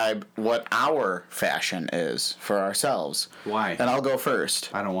describe what our fashion is for ourselves. Why? And I'll go first.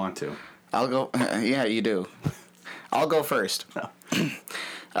 I don't want to. I'll go. Yeah, you do. I'll go first.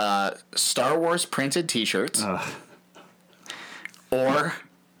 Star Wars printed T-shirts, or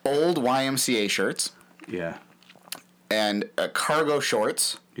old YMCA shirts, Yeah. and cargo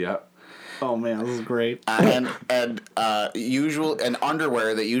shorts, Yeah. Oh man, this is great. and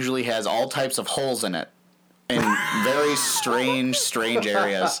underwear that usually has all types of holes in it, in very strange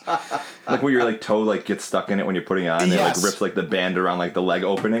areas. Like where your toe gets stuck in it when you're putting it on, and Yes. it rips the band around the leg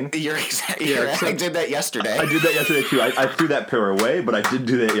opening. You're exactly. I did that yesterday. I did that yesterday too. I threw that pair away, but I did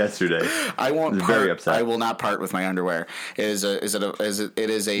do that yesterday. I won't. was very upset. I will not part with my underwear. It is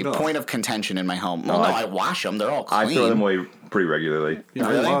a No. point of contention in my home. Well, no, I wash them. They're all clean. I throw them away pretty regularly. Yeah,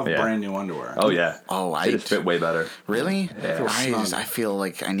 Really? I love Yeah. brand new underwear. Oh yeah. Oh, they just fit way better. Really? feel snug. I feel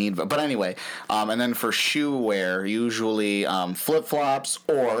like I need, but anyway. And then for shoe wear, usually flip flops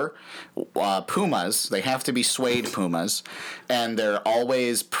or Pumas. They have to be suede Pumas, and they're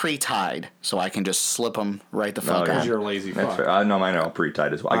always pre-tied, so I can just slip them right the fuck yeah. Because on. you're a lazy That's fuck. fair. No, mine are all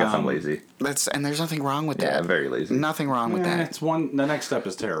pre-tied as well. I guess I'm lazy. And there's nothing wrong with Yeah, that. I'm very lazy. Nothing wrong with that. It's the next step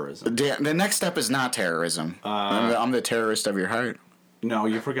is terrorism. The next step is not terrorism. I'm the terrorist of your heart. No,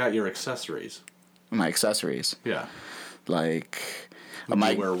 you forgot your accessories. My accessories, Yeah. like You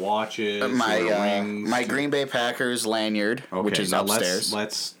wear watches, you wear rings. my Green Bay Packers lanyard, Okay, which is now upstairs.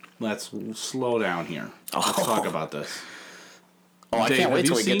 Let's slow down here. Let's talk about this. Oh, I Dave, can't wait have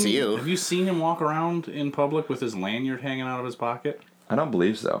till we you get to seen- you. Have you seen him walk around in public with his lanyard hanging out of his pocket? I don't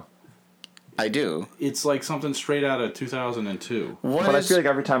believe so. I do. It's like something straight out of 2002. What But I is- feel like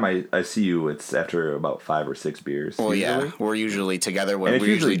every time I see you, it's after about 5 or 6 beers. Well, usually. yeah, we're usually together when And it's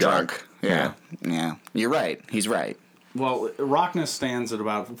we're usually usually drunk. dark. Yeah. You're right. He's right. Well, Rockness stands at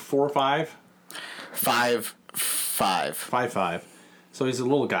about 4'5", 5'5". 5'5". So he's a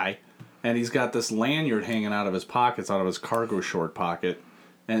little guy, and he's got this lanyard hanging out of his pockets, out of his cargo short pocket,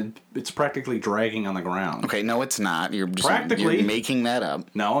 and it's practically dragging on the ground. Okay, no, it's not. You're just Practically. you're making that up.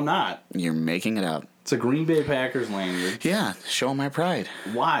 No, I'm not. You're making it up. It's a Green Bay Packers lanyard. Yeah, show my pride.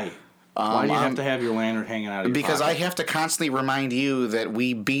 Why? Why do you have to have your lanyard hanging out of your Because I pocket? have to constantly remind you that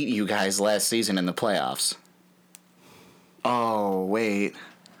we beat you guys last season in the playoffs. Oh, wait.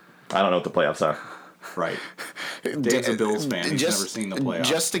 I don't know what the playoffs are. Right. Dave's a Bills fan. He's never seen the playoffs.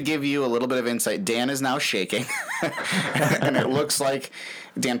 Just to give you a little bit of insight, Dan is now shaking. And it looks like...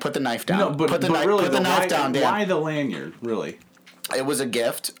 Dan, put the knife down. no, but put the really, knife why, down, Dan. why the lanyard, really? It was a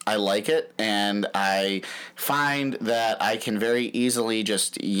gift. I like it, and I find that I can very easily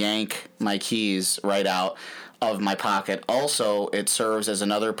just yank my keys right out of my pocket. Also, it serves as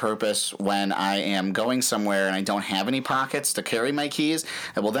another purpose when I am going somewhere and I don't have any pockets to carry my keys.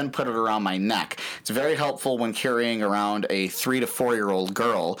 I will then put it around my neck. It's very helpful when carrying around a 3 to 4 year old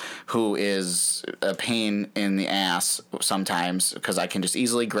girl who is a pain in the ass sometimes, because I can just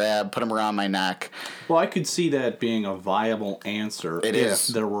easily grab, put them around my neck. Well, I could see that being a viable answer It if is.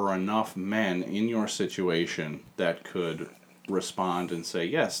 there were enough men in your situation that could respond and say,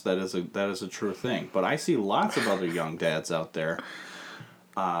 yes, that is a true thing. But I see lots of other young dads out there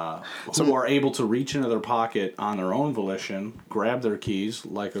who are able to reach into their pocket on their own volition, grab their keys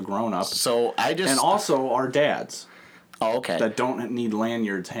like a grown-up, So I just... and also are dads Oh, okay. that don't need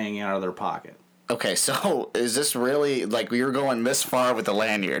lanyards hanging out of their pocket. Okay, so is this really, like, we were going this far with the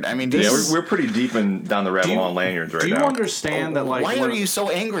lanyard? I mean, Yeah, this we're pretty deep down the rabbit hole on lanyards right Do you now. understand that, like, why when- are you so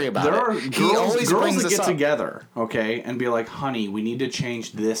angry about there it? are He always girls brings that this get up. together, okay, and be like, honey, we need to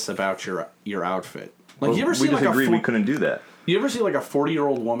change this about your outfit. Like, Well, you ever we see just like agreed a we couldn't do that. you ever see like a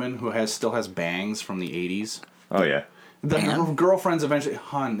 40-year-old woman who still has bangs from the 80s? Oh yeah. Her girlfriends eventually,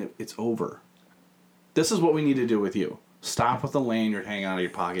 hun, it's over. This is what we need to do with you. Stop with the lanyard hanging out of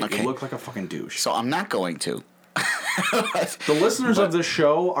your pocket. Okay. You look like a fucking douche. So I'm not going to. The listeners of this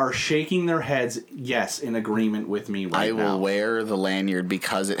show are shaking their heads, yes, in agreement with me right I now. will wear the lanyard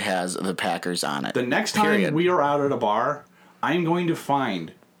because it has the Packers on it. The next time Period. we are out at a bar, I'm going to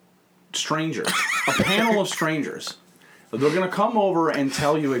find strangers, a panel of strangers. They're going to come over and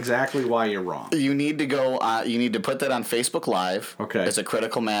tell you exactly why you're wrong. You need to go. You need to put that on Facebook Live. Okay. It's a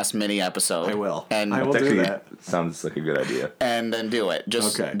Critical Mass mini episode. I will. And I will That do actually that. sounds like a good idea. and then do it.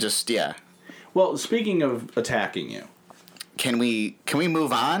 Okay. Yeah. Well, speaking of attacking you, Can we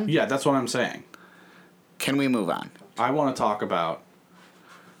move on? yeah, that's what I'm saying. Can we move on? I want to talk about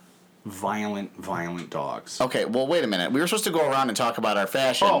violent dogs. Okay. Well, wait a minute. We were supposed to go around and talk about our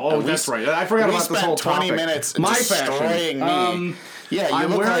fashion. Oh, and that's right. I forgot we about this spent whole 20 topic. minutes My destroying fashion. me. Yeah, you I'm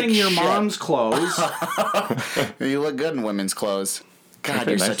look wearing like your shit. mom's clothes. You look good in women's clothes. God,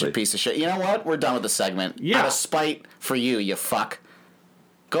 Okay, you're such a nicely. piece of shit. You know what? We're done with the segment. Yeah. Out of spite for you, you fuck.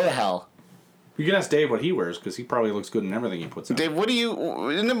 Go to hell. You can ask Dave what he wears because he probably looks good in everything he puts on. Dave, what do you...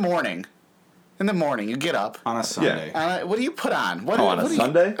 In the morning, you get up. On a Sunday. What do you put on? What, On a what do you-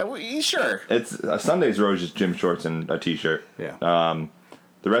 Sunday? Sure. It's Sundays are always just gym shorts and a t-shirt. Yeah.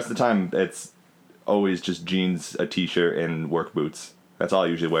 The rest of the time it's always just jeans, a t-shirt, and work boots. That's all I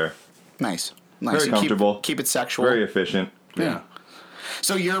usually wear. Nice. Very You comfortable. Keep it sexual. Very efficient. Yeah.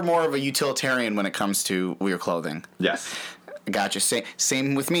 So you're more of a utilitarian when it comes to your clothing. Yes. Gotcha.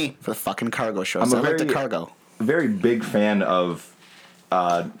 Same with me for the fucking cargo shows. I'm a I like the very- cargo. Very big fan of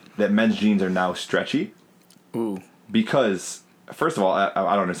that men's jeans are now stretchy. Ooh. Because, first of all, I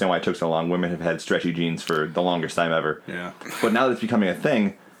don't understand why it took so long. Women have had stretchy jeans for the longest time ever. Yeah. But now that it's becoming a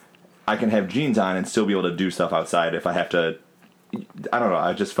thing, I can have jeans on and still be able to do stuff outside if I have to. I don't know.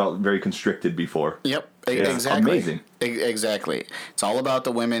 I just felt very constricted before. Yep. It's Exactly. amazing. Exactly. It's all about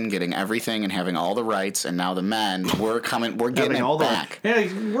the women getting everything and having all the rights, and now the men, we're getting Having it all back. Yeah,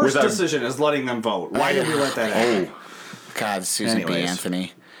 worst Without- decision is letting them vote. Why did we let that happen? God, Susan B. Anyways.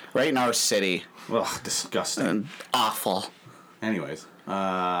 Anthony. Right in our city. Ugh, disgusting. Awful. Anyways,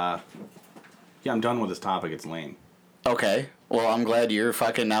 yeah, I'm done with this topic. It's lame. Okay. Well, I'm glad you're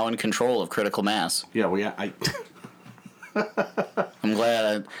fucking now in control of Critical Mass. Yeah, I'm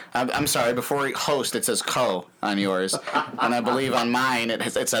glad. I'm sorry. Before host, it says co on yours, and I believe on mine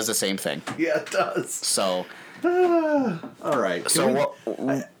it says the same thing. yeah, it does. So, All right.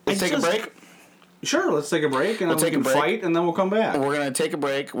 let's take a break. Sure, let's take a break and then we take a can break. fight and then we'll come back. We're going to take a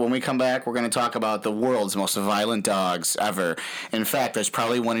break. When we come back, we're going to talk about the world's most violent dogs ever. In fact, there's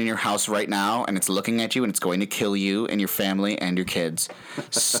probably one in your house right now, and it's looking at you, and it's going to kill you and your family and your kids.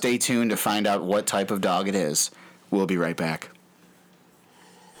 Stay tuned to find out what type of dog it is. We'll be right back.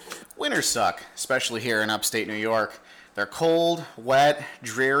 Winters suck, especially here in upstate New York. They're cold, wet,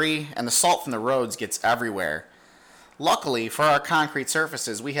 dreary, and the salt from the roads gets everywhere. Luckily, for our concrete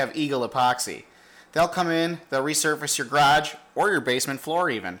surfaces, we have Eagle Epoxy. They'll come in, they'll resurface your garage or your basement floor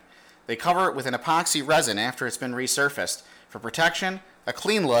even. They cover it with an epoxy resin after it's been resurfaced for protection, a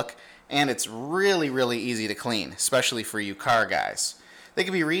clean look, and it's really, really easy to clean, especially for you car guys. They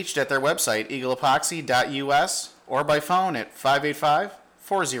can be reached at their website, eagleepoxy.us, or by phone at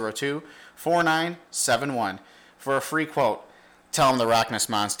 585-402-4971 for a free quote. Tell them the Rockness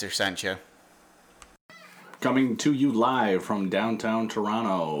Monster sent you. Coming to you live from downtown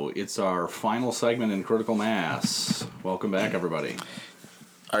Toronto. It's our final segment in Critical Mass. Welcome back, everybody.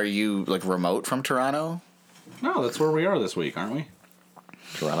 Are you, like, remote from Toronto? No, that's where we are this week, aren't we?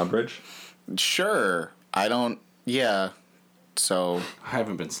 Toronto Bridge? Sure. I don't. Yeah. So I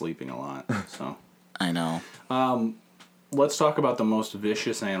haven't been sleeping a lot, so. I know. Let's talk about the most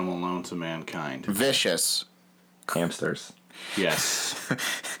vicious animal known to mankind. Vicious Hamsters. Yes.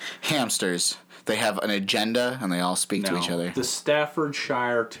 hamsters. They have an agenda and they all speak to each other. The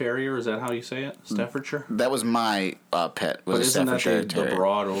Staffordshire Terrier, is that how you say it? Staffordshire? That was my pet. Was But a isn't that Staffordshire the Terrier.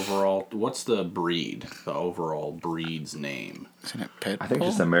 broad overall... What's the breed? The overall breed's name? Isn't it pit? I think bull?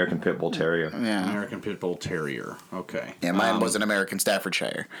 just American Pit Bull Terrier. Yeah. American Pit Bull Terrier. Okay. Yeah, mine was an American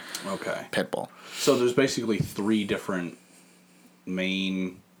Staffordshire Okay. pit bull. So there's basically three different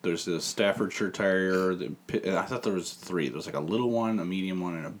main... There's the Staffordshire Terrier. I thought there was three. There's like a little one, a medium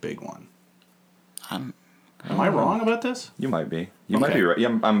one, and a big one. Am I wrong about this? You might be. You might be right.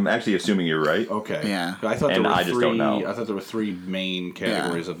 Yeah, I'm actually assuming you're right. Okay. Yeah. I thought And there were I just don't know. I thought there were three main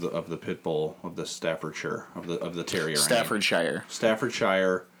categories of the pit bull, of the Staffordshire, of the terrier. I mean. Staffordshire.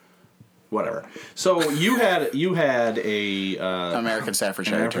 Staffordshire, whatever. So you had a American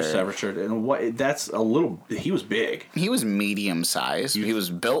Staffordshire American Terrier. Staffordshire, and what? That's a little. He was big. He was medium sized. He was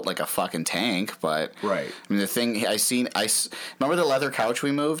built like a fucking tank, but Right. I mean, the thing remember the leather couch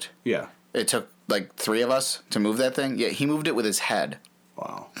we moved? Yeah. It took like 3 of us to move that thing. Yeah, he moved it with his head.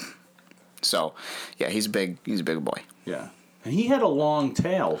 Wow. So, yeah, he's big. He's a big boy. Yeah. And he had a long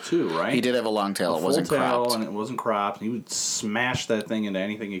tail too, right? He did have a long tail. It Full wasn't tail, cropped. and it wasn't cropped. He would smash that thing into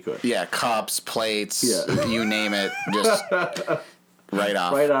anything he could. Yeah, cups, plates, Yeah. you name it, just right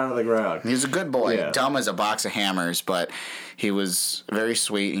off. Right out of the ground. He was a good boy. Yeah. Dumb as a box of hammers, but he was very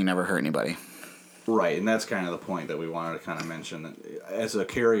sweet. He never hurt anybody. Right, and that's kind of the point that we wanted to kind of mention. As a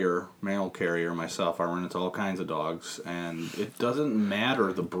carrier, male carrier myself, I run into all kinds of dogs, and it doesn't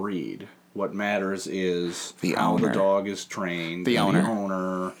matter the breed. What matters is The how owner. the dog is trained, The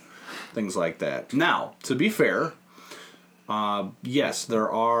owner. things like that. Now, to be fair, yes, there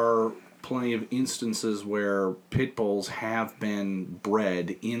are plenty of instances where pit bulls have been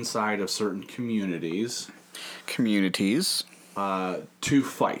bred inside of certain communities Communities. to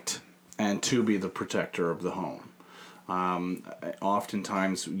fight and to be the protector of the home.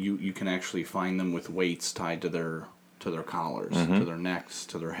 Oftentimes, you can actually find them with weights tied to their collars, to their necks,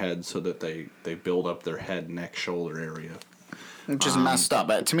 to their heads, so that they build up their head, neck, shoulder area. Which is messed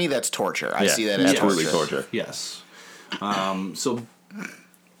up. To me, that's torture. I Yeah, see that as absolutely torture. torture. Yes. So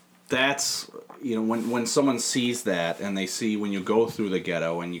that's, when someone sees that and they see when you go through the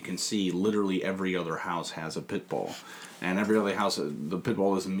ghetto and you can see literally every other house has a pit bull, and every other house, the pit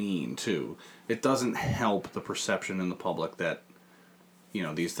bull is mean too. It doesn't help the perception in the public that,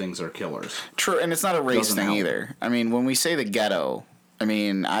 these things are killers. True, and it's not a race Doesn't thing help. either. I mean, when we say the ghetto, I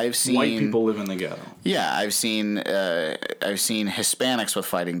mean, I've seen White people live in the ghetto. Yeah, I've seen Hispanics with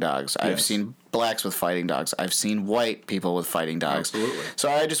fighting dogs. I've Yes. seen blacks with fighting dogs. I've seen white people with fighting dogs. Absolutely.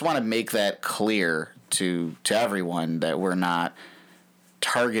 So I just want to make that clear to everyone that we're not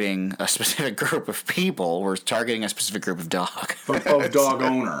targeting a specific group of people. We're targeting a specific group of dog. Of dog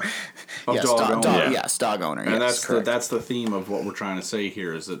owner. Of yes, dog owner. Yeah. Yes, dog owner. And yes, correct. that's the theme of what we're trying to say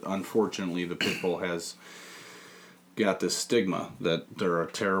here, is that unfortunately the pit bull has got this stigma that they're a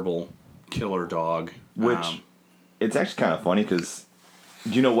terrible killer dog. Which, it's actually kind of funny because do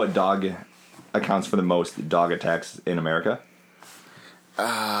you know what dog accounts for the most dog attacks in America?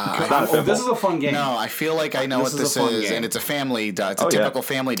 It's not a pit this bull. is a fun game. No, I feel like I know This what is this a fun is, game. and it's a family dog. It's a Oh, yeah. typical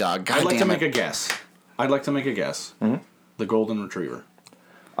family dog. God I'd like to damn make it. a guess. Mm-hmm. The golden retriever.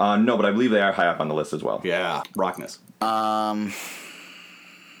 No, but I believe they are high up on the list as well. Yeah, Rockness. I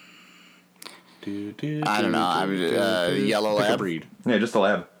don't know. Yellow Pick a lab? breed. Yeah, just a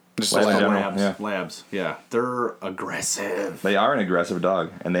lab. Just a Lab in lab. general, Labs. yeah. Labs. Yeah, they're aggressive. They are an aggressive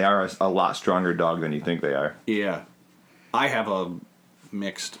dog, and they are a lot stronger dog than you think they are. Yeah, I have a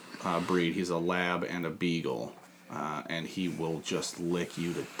mixed breed. He's a lab and a beagle, and he will just lick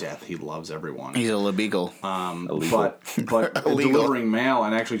you to death. He loves everyone. He's a lebeagle. Illegal. But Illegal. delivering mail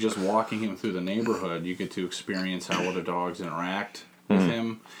and actually just walking him through the neighborhood, you get to experience how other dogs interact with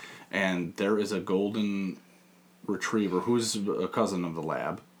him. And there is a golden retriever who's a cousin of the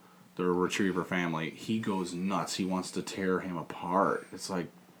lab. They're a retriever family. He goes nuts. He wants to tear him apart. It's like,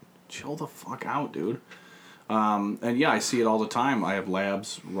 chill the fuck out, dude. And yeah, I see it all the time. I have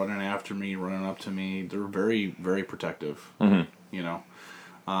labs running after me, running up to me. They're very, very protective. You know.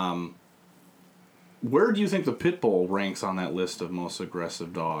 Where do you think the pit bull ranks on that list of most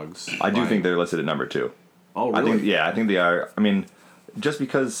aggressive dogs? I do think they're listed at number 2. Oh, really? I think they are. I mean, just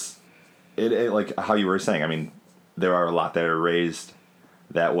because it like how you were saying. I mean, there are a lot that are raised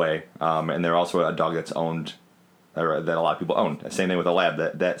that way, and they're also a dog that's owned, or that a lot of people own. Same thing with a lab.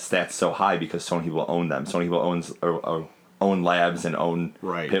 That stat's so high because so many people own them. So many people own labs and own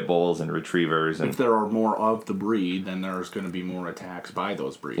Right. pit bulls and retrievers. And If there are more of the breed, then there's going to be more attacks by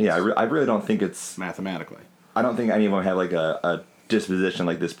those breeds. yeah, I really don't think it's. Mathematically. I don't think any of them have like a disposition,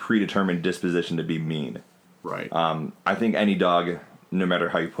 like this predetermined disposition to be mean. Right. I think any dog, no matter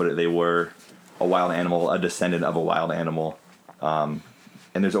how you put it, they were a wild animal, a descendant of a wild animal, and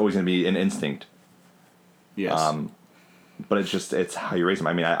there's always going to be an instinct. yes. But it's how you raise them.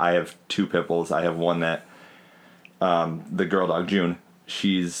 I mean, I have 2 pit bulls. I have one that, the girl dog, June,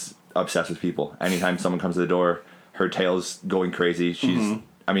 she's obsessed with people. Anytime someone comes to the door, her tail's going crazy. She's,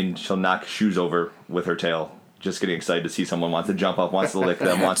 I mean, she'll knock shoes over with her tail, just getting excited to see someone, wants to jump up, wants to lick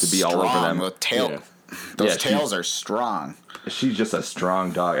them, wants to be all over Strong. them. The tail, Yeah. Those Yeah, tails are strong. She's just a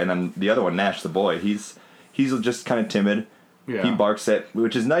strong dog. And then the other one, Nash, the boy, he's just kind of timid. Yeah. He barks at,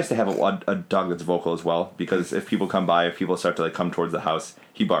 which is nice to have a dog that's vocal as well, because if people come by, if people start to like come towards the house,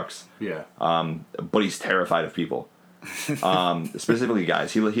 he barks. Yeah. But he's terrified of people. Specifically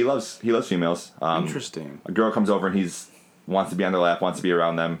guys. He loves females. Interesting. A girl comes over and he's wants to be on their lap, wants to be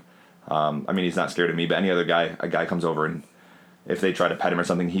around them. I mean, he's not scared of me, but any other guy, a guy comes over and if they try to pet him or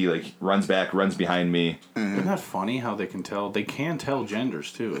something, he like runs back, runs behind me. Isn't that funny how they can tell? They can tell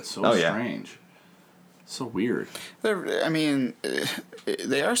genders too. It's so Oh, yeah. strange. So weird. I mean,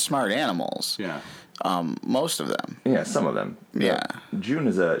 they are smart animals. Yeah. Most of them. Yeah, some of them. Yeah. June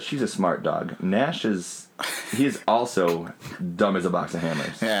she's a smart dog. Nash he's also dumb as a box of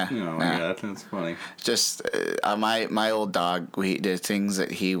hammers. Yeah. You know, yeah. yeah, that's funny. Just my old dog. The things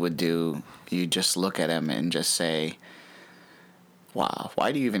that he would do. You just look at him and just say, "Wow,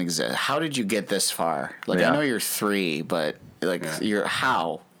 why do you even exist? How did you get this far? Like Yeah. I know you're 3, but like Yeah. you're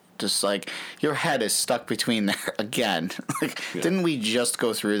how." Just like your head is stuck between there again. Like, Yeah. didn't we just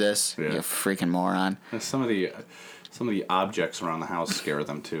go through this? Yeah. You freaking moron. And some of the objects around the house scare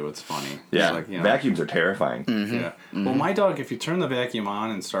them too. It's funny. Yeah, It's like, you know, vacuums are terrifying. Yeah. Well, my dog, if you turn the vacuum on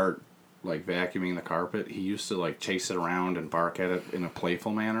and start like vacuuming the carpet, he used to like chase it around and bark at it in a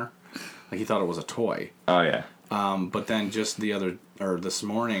playful manner, like he thought it was a toy. Oh yeah. But then just this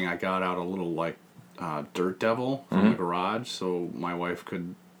morning, I got out a little like dirt devil from the garage so my wife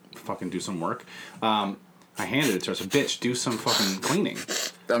could fucking do some work. I handed it to her. I said, "Bitch, do some fucking cleaning."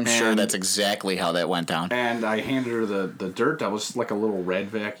 I'm sure And- that's exactly how that went down. And I handed her the dirt devil, just like a little red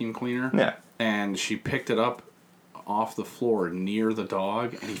vacuum cleaner. Yeah. And she picked it up off the floor near the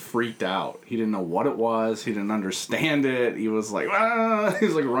dog, and he freaked out. He didn't know what it was. He didn't understand it. He was like, ah! He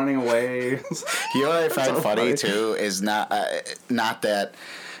was like running away. You know what I find so funny funny. too is not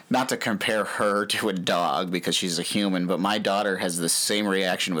to compare her to a dog because she's a human, but my daughter has the same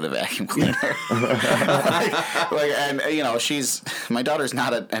reaction with a vacuum cleaner. And you know, my daughter's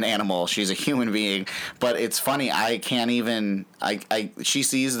not an animal; she's a human being. But it's funny. I can't even. She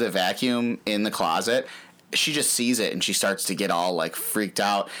sees the vacuum in the closet. She just sees it and she starts to get all like freaked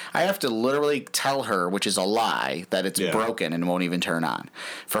out. I have to literally tell her, which is a lie, that it's Yeah. broken and won't even turn on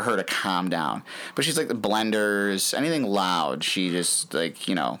for her to calm down. But she's like the blenders, anything loud, she just like,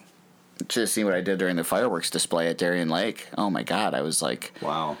 you know, just see what I did during the fireworks display at Darien Lake. Oh my God, I was like,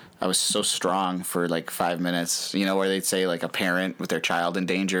 Wow. I was so strong for like 5 minutes. You know where they'd say like a parent with their child in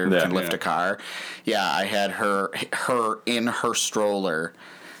danger Yeah. can lift Yeah. a car. Yeah, I had her in her stroller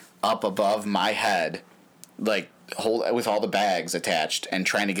up above my head, like with all the bags attached and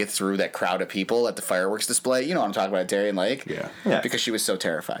trying to get through that crowd of people at the fireworks display. You know what I'm talking about at Darien Lake? Yeah. Yeah. Because she was so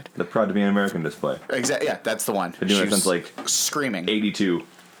terrified. The Proud to be an American display. Exactly. Yeah, that's the one. Been doing She it since was like screaming. 82.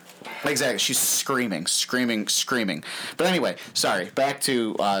 Exactly. She's screaming. But anyway, sorry. Back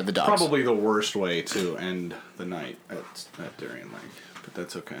to the dogs. Probably the worst way to end the night at Darien Lake, but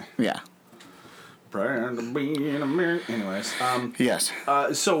that's okay. Yeah. Proud to be an American. Anyways, Yes.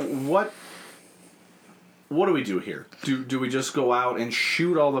 so what do we do here? Do we just go out and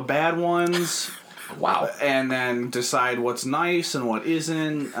shoot all the bad ones? Wow. And then decide what's nice and what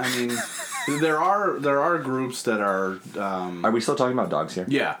isn't? I mean, there are groups that are. Are we still talking about dogs here?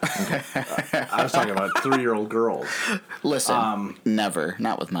 Yeah. I was talking about 3-year-old girls. Listen, never.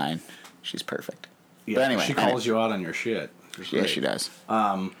 Not with mine. She's perfect. Yeah, But anyway, she calls you out on your shit. It's Yeah, great. she does.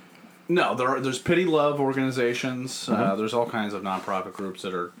 No, there's pity love organizations. There's all kinds of nonprofit groups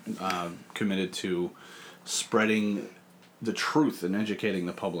that are committed to spreading the truth and educating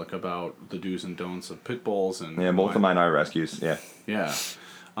the public about the do's and don'ts of pit bulls and Yeah, both of mine are rescues. Yeah. Yeah,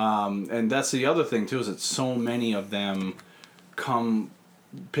 and that's the other thing too, is that so many of them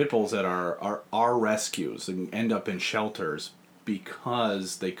pit bulls that are rescues and end up in shelters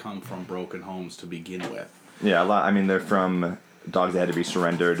because they come from broken homes to begin with. Yeah, a lot. I mean, they're from dogs that had to be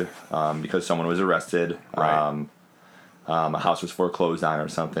surrendered because someone was arrested. Right. A house was foreclosed on or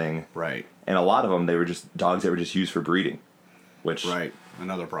something. Right. And a lot of them, they were just dogs that were just used for breeding. which Right.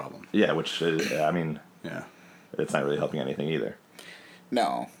 Another problem. yeah, which is, I mean, Yeah. it's not really helping anything either.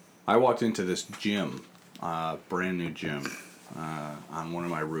 No. I walked into this gym, brand new gym, on one of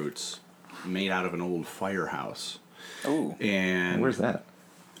my routes, made out of an old firehouse. Ooh. And Where's that?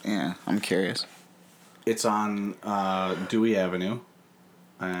 Yeah, I'm curious. it's on Dewey Avenue.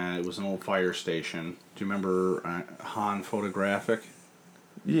 It was an old fire station. Do you remember Han Photographic?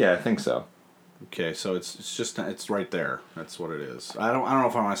 Yeah, I think so. Okay, so it's right there. That's what it is. I don't know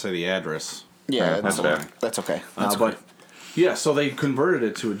if I want to say the address. Yeah, Yeah, that's that's okay. fair. That's okay. That's But yeah, so they converted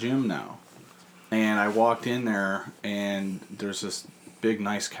it to a gym now. And I walked in there, and there's this big,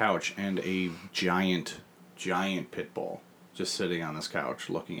 nice couch and a giant pit bull just sitting on this couch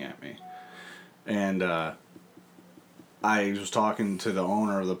looking at me. And I was talking to the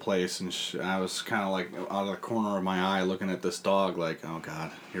owner of the place, and I was kind of like out of the corner of my eye looking at this dog like, oh,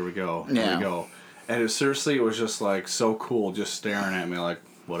 God, here we go. Here we go. And it was just like so cool just staring at me like,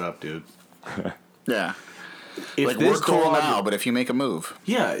 what up, dude? Yeah. If Like, this we're cool dog- now, but if you make a move.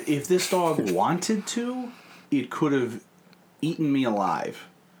 Yeah, if this dog wanted to, it could have eaten me alive.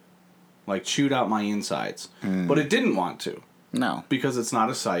 Like, chewed out my insides. But it didn't want to. No. Because it's not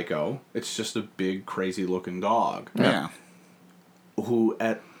a psycho. It's just a big, crazy-looking dog. Yeah. Who,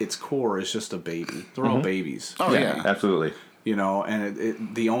 at its core, is just a baby. They're all babies. Oh, yeah. Absolutely. You know,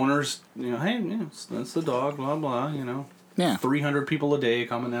 and the owners, hey, that's the dog, blah, blah, Yeah. 300 people a day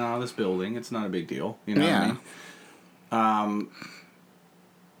coming in and out of this building. It's not a big deal. You know what I mean?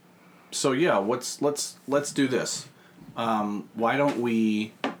 So yeah, let's do this. Why don't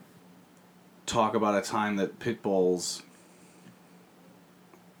we talk about a time that pit bulls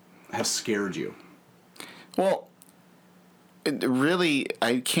have scared you? Well, really,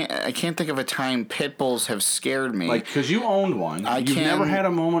 I can't think of a time pit bulls have scared me. Like, because you owned one. You've never had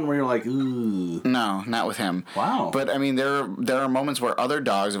a moment where you're like, ooh. No, not with him. Wow. But I mean, there are moments where other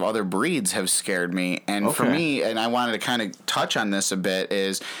dogs of other breeds have scared me, and for Okay. me, and I wanted to kind of touch on this a bit,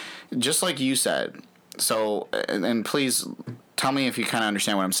 is just like you said. So, and please tell me if you kind of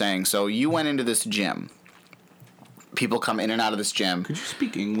understand what I'm saying. So, you went into this gym. People come in and out of this gym. Could you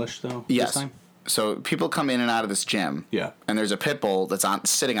speak English though? Yes. This time? So people come in and out of this gym. Yeah. And there's a pit bull that's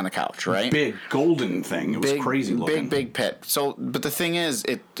sitting on the couch, right? Big golden thing. It was crazy looking. Big pit. So, but the thing is,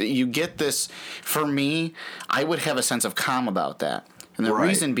 you get this. For me, I would have a sense of calm about that. And the Right.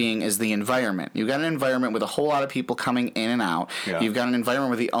 reason being is the environment. You've got an environment with a whole lot of people coming in and out. Yeah. You've got an environment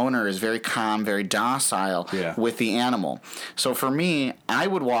where the owner is very calm, very docile Yeah. with the animal. So for me, I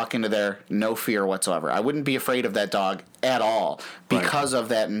would walk into there no fear whatsoever. I wouldn't be afraid of that dog at all because of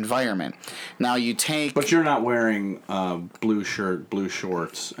that environment. Now you take... But you're not wearing blue shirt, blue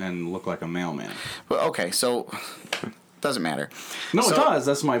shorts, and look like a mailman. Well, okay, so... Doesn't matter. No, So- it does.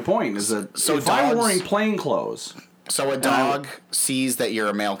 That's my point. Is that So if I'm dogs- wearing plain clothes, So a dog sees that you're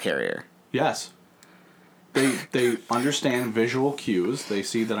a mail carrier. yes, they understand visual cues. They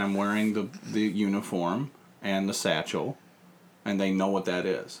see that I'm wearing the uniform and the satchel, and they know what that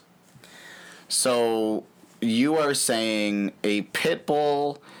is. So you are saying a pit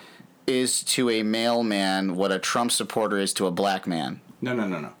bull is to a mailman what a Trump supporter is to a black man.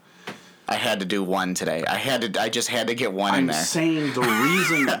 No. I had to do one today. I just had to get one in I'm there. saying the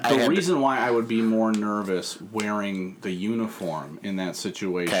had reason why I would be more nervous wearing the uniform in that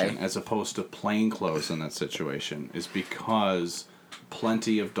situation Okay. as opposed to plain clothes in that situation is because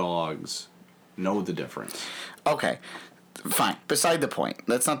plenty of dogs know the difference. Okay. Fine. Beside the point.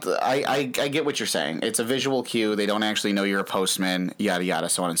 That's not the. I get what you're saying. It's a visual cue. They don't actually know you're a postman. Yada yada,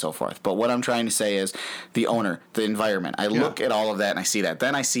 so on and so forth. But what I'm trying to say is, the owner, the environment. I look at all of that and I see that.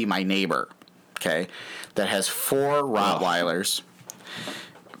 Then I see my neighbor, okay, that has 4 Rottweilers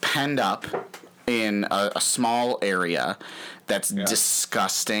penned up in a small area that's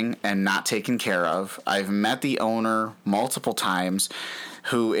disgusting and not taken care of. I've met the owner multiple times,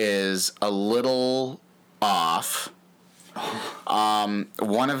 who is a little off.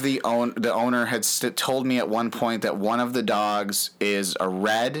 One of the owner had told me at one point that one of the dogs is a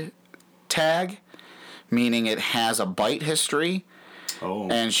red tag, meaning it has a bite history,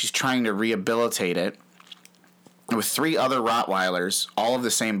 and she's trying to rehabilitate it with 3 other Rottweilers, all of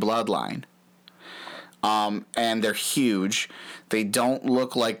the same bloodline. And they're huge. They don't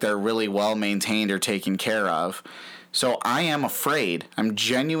look like they're really well maintained or taken care of. So I am afraid. I'm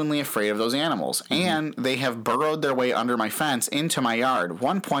genuinely afraid of those animals. Mm-hmm. And they have burrowed their way under my fence into my yard.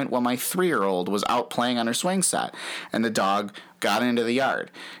 One point when my 3-year-old was out playing on her swing set, and the dog got into the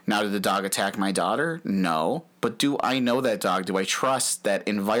yard. Now, did the dog attack my daughter? No. But do I know that dog? Do I trust that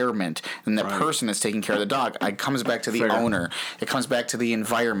environment and that person that's taking care of the dog? It comes back to the owner. It comes back to the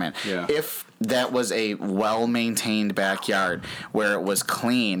environment. Yeah. If that was a well-maintained backyard where it was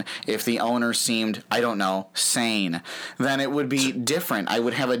clean, if the owner seemed, I don't know, sane, then it would be different. I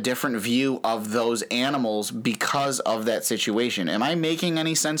would have a different view of those animals because of that situation. Am I making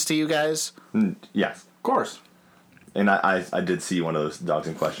any sense to you guys? Yes. Of course. And I did see one of those dogs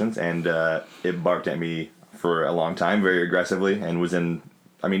in questions, and it barked at me for a long time, very aggressively, and was in.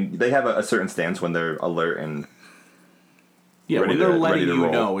 I mean, they have a certain stance when they're alert and. Yeah, when they're letting you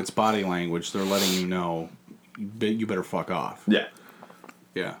roll. know, it's body language. They're letting you know, you better fuck off. Yeah.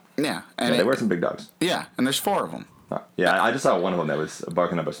 Yeah. Yeah. And They were some big dogs. Yeah, and there's 4 of them. Yeah, I just saw one of them that was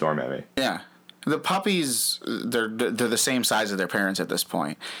barking up a storm at me. Yeah. The puppies, they're the same size as their parents at this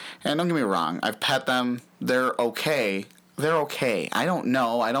point. And don't get me wrong, I've pet them. They're okay. They're okay. I don't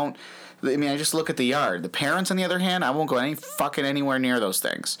know. I just look at the yard. The parents, on the other hand, I won't go anywhere near those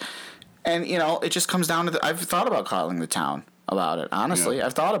things. And, it just comes down to I've thought about calling the town about it. Honestly, yeah.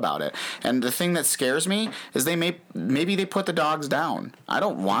 I've thought about it. And the thing that scares me is maybe they put the dogs down. I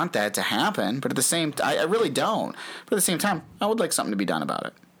don't want that to happen, but at the same time, I really don't. But at the same time, I would like something to be done about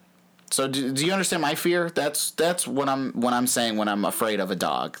it. So do you understand my fear? That's what I'm saying when I'm afraid of a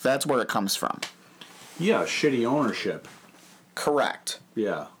dog. That's where it comes from. Yeah, shitty ownership. Correct.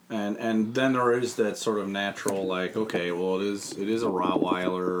 Yeah. And then there is that sort of natural, like, okay, well, it is a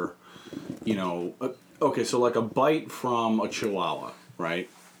Rottweiler, okay, so like a bite from a Chihuahua, right?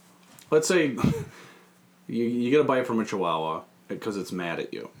 Let's say you get a bite from a Chihuahua because it's mad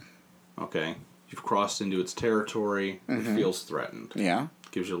at you, okay? You've crossed into its territory, it feels threatened. Yeah.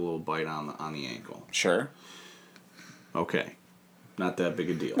 Gives you a little bite on the ankle. Sure. Okay. Not that big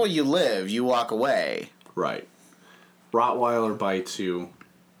a deal. Well, you live, you walk away. Right. Rottweiler bites you.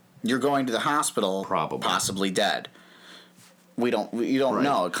 You're going to the hospital, Probably. possibly dead. You don't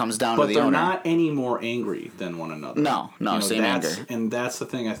know. It comes down but to the owner. But they're not any more angry than one another. No, same anger. And that's the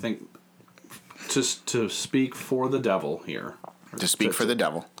thing, I think, to speak for the devil here. To speak for the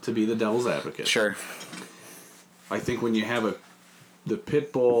devil. To be the devil's advocate. Sure. I think when you have the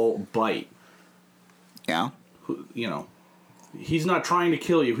pit bull bite, yeah, he's not trying to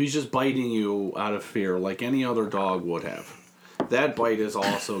kill you. He's just biting you out of fear like any other dog would have. That bite is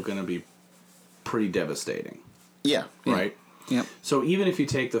also going to be pretty devastating. Yeah. Right? Yep. So even if you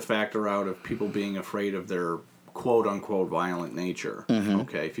take the factor out of people being afraid of their quote-unquote violent nature,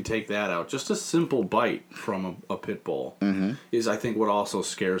 okay, if you take that out, just a simple bite from a pit bull is, I think, what also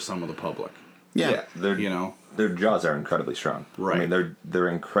scares some of the public. Yeah. Their jaws are incredibly strong. Right. I mean, they're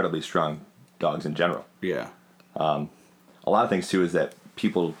incredibly strong dogs in general. Yeah. A lot of things, too, is that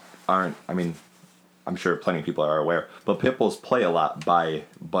people aren't, I mean, I'm sure plenty of people are aware, but pit bulls play a lot by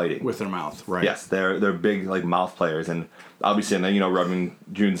biting. With their mouth, right. Yes, they're big, like, mouth players, and I'll be sitting there, rubbing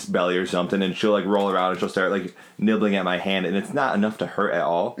June's belly or something, and she'll, like, roll around, and she'll start, like, nibbling at my hand, and it's not enough to hurt at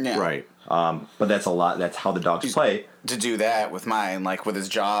all. Yeah. Right. But that's that's how the dogs play. To do that with mine, like, with his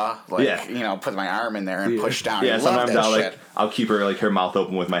jaw, like, put my arm in there and push down. Yeah, sometimes shit. I'll keep her, like, her mouth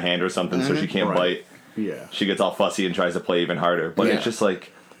open with my hand or something so she can't bite. Yeah. She gets all fussy and tries to play even harder. But it's just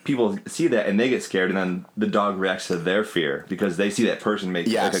like, people see that and they get scared, and then the dog reacts to their fear because they see that person make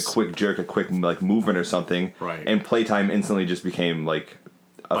like a quick jerk, a quick like movement or something, right? And playtime instantly just became like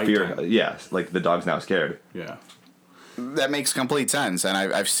a Bite fear. time. Yeah, like the dog's now scared. Yeah, that makes complete sense, and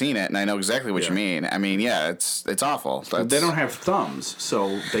I've seen it, and I know exactly what you mean. I mean, yeah, it's awful. They don't have thumbs,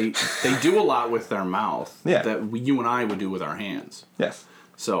 so they do a lot with their mouth. Yeah. That you and I would do with our hands. Yes.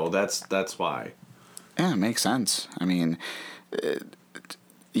 So that's why. Yeah, it makes sense. I mean,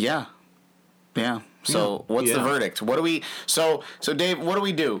 yeah. So what's the verdict? What do we? So Dave, what do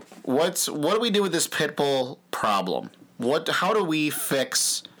we do? What do we do with this pit bull problem? How do we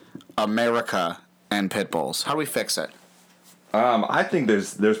fix America and pit bulls? How do we fix it? I think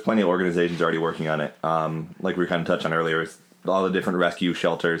there's plenty of organizations already working on it. Like we kind of touched on earlier, it's all the different rescue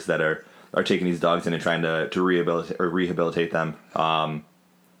shelters that are taking these dogs in and trying to rehabilitate them.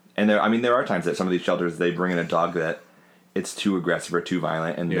 And there are times that some of these shelters, they bring in a dog that it's too aggressive or too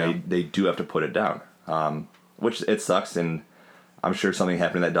violent, and they do have to put it down. Which it sucks, and I'm sure something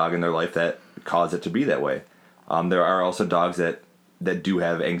happened to that dog in their life that caused it to be that way. There are also dogs that do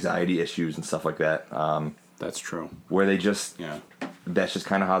have anxiety issues and stuff like that. That's true. Where they just that's just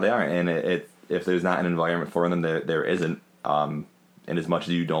kind of how they are, and if there's not an environment for them, there isn't. And as much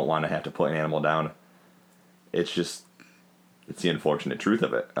as you don't want to have to put an animal down, it's the unfortunate truth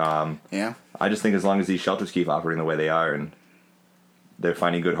of it. I just think as long as these shelters keep operating the way they are, and they're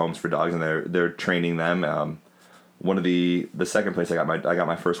finding good homes for dogs, and they're training them, one of the second place I got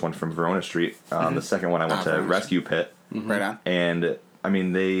my first one from Verona Street. The second one I went to Verona Rescue Pit. Right on. And I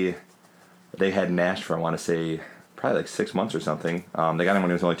mean they had Nash for I want to say probably like 6 months or something. They got him when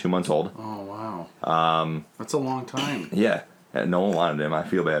he was only 2 months old. Oh wow. That's a long time. Yeah, and no one wanted him. I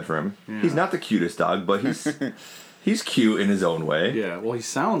feel bad for him. Yeah. He's not the cutest dog, but he's cute in his own way. Yeah. Well, he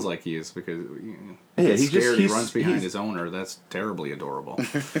sounds like he is because Yeah, he's scared. He he's- runs behind he's- his owner. That's terribly adorable.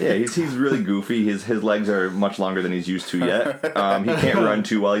 Yeah, he's really goofy. His legs are much longer than he's used to yet. He can't run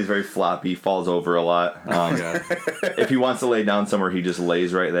too well. He's very floppy. Falls over a lot. Yeah. If he wants to lay down somewhere, he just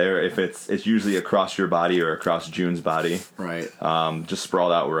lays right there. If it's usually across your body or across June's body. Right. Just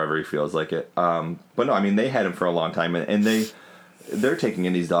sprawled out wherever he feels like it. But no, I mean they had him for a long time, and they're taking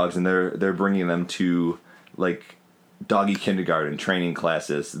in these dogs and they're bringing them to like doggy kindergarten training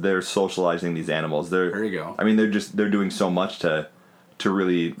classes. They're socializing these animals. There you go. I mean they're doing so much to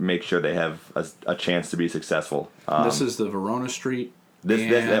really make sure they have a chance to be successful. This is the Verona Street.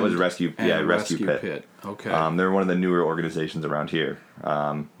 That was Rescue and Rescue Pit. Okay. They're one of the newer organizations around here.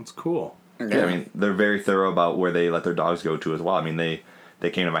 That's cool. Yeah, I mean, they're very thorough about where they let their dogs go to as well. I mean, they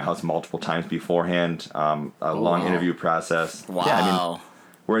came to my house multiple times beforehand. A long wow. interview process. Wow. Yeah, I mean,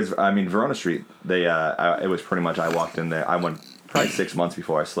 whereas Verona Street, it was pretty much I walked in there. I went probably 6 months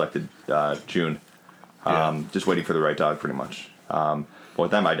before I selected June. Just waiting for the right dog, pretty much. But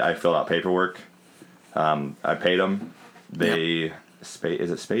with them, I filled out paperwork. I paid them. They spayed.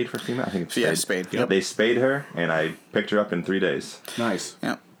 Is it spayed for female? I think it's spayed. Yeah, spayed. Yep. They spayed her, and I picked her up in 3 days. Nice.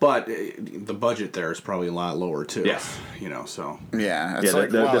 Yep. But the budget there is probably a lot lower too. Yes. So. Yeah, Yeah, it's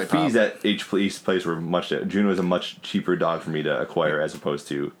like the Lollipop. fees at each place were much. June was a much cheaper dog for me to acquire as opposed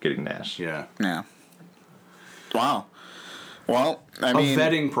to getting Nash. Yeah. Yeah. Wow. Well, I A mean,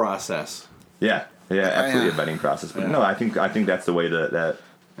 vetting process. Yeah, absolutely Yeah. a vetting process. But Yeah. no, I think that's the way that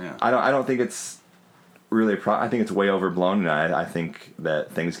Yeah. I don't think it's really I think it's way overblown, and I think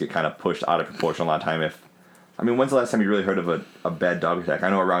that things get kind of pushed out of proportion a lot of time. When's the last time you really heard of a bad dog attack? I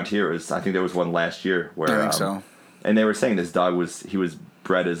know around here I think there was one last year where I think so. and they were saying this dog was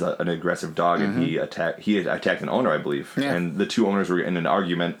bred as an aggressive dog, and he attacked an owner, I believe. Yeah. And the two owners were in an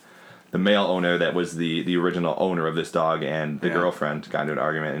argument. The male owner that was the original owner of this dog and the Yeah. girlfriend got into an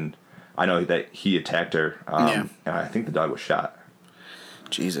argument, and I know that he attacked her, Yeah. and I think the dog was shot.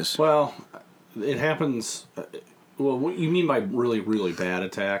 Jesus. Well, it happens. Well, what you mean by really, really bad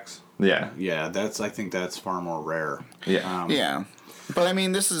attacks? Yeah, Yeah, I think that's far more rare. yeah, Yeah. But I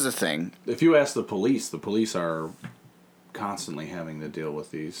mean, this is the thing. If you ask the police are constantly having to deal with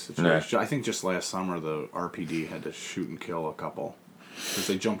these situations. I think just last summer the RPD had to shoot and kill a couple because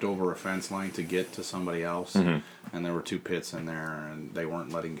they jumped over a fence line to get to somebody else, and there were two pits in there, and they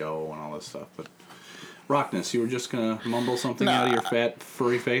weren't letting go and all this stuff. But Rockness, you were just gonna mumble something out of your fat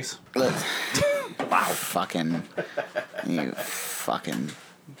furry face? Wow, fucking, you fucking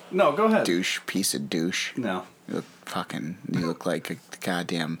No, go ahead. douche, piece of douche. No, You look like a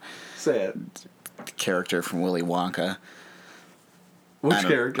goddamn say it. character from Willy Wonka. Which I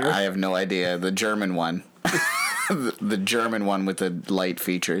don't- character? I have no idea. The German one. the German one with the light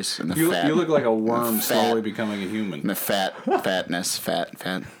features and the you fat. you look like a worm fat- slowly becoming a human. and the fatness.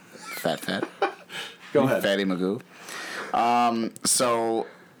 Go ahead. Fatty Magoo. So,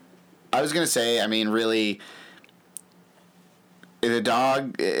 I was gonna say, I mean, really,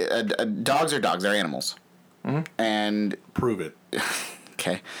 dogs are dogs. They're animals, and Prove it.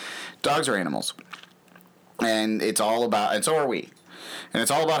 okay, dogs are animals, and it's all about, and so are we. And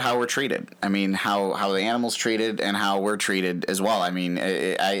it's all about how we're treated. I mean, how the animal's treated and how we're treated as well. I mean,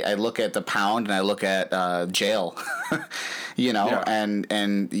 I look at the pound and I look at jail, Yeah.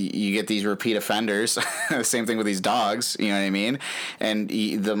 and you get these repeat offenders. Same thing with these dogs, you know what I mean? And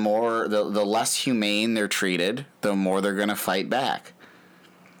the less humane they're treated, the more they're going to fight back.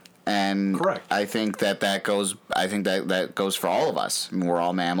 And Correct. I think that goes for all of us. I mean, we're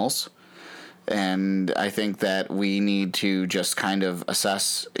all mammals. And I think that we need to just kind of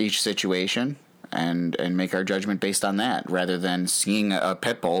assess each situation and make our judgment based on that, rather than seeing a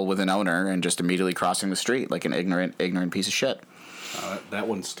pit bull with an owner and just immediately crossing the street like an ignorant piece of shit. That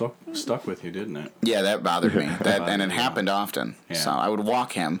one stuck with you, didn't it? Yeah, that bothered me. And bothered it you. happened often. Yeah. So I would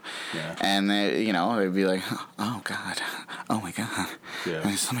walk him, Yeah. and they'd be like, "Oh God, oh my God, Yeah.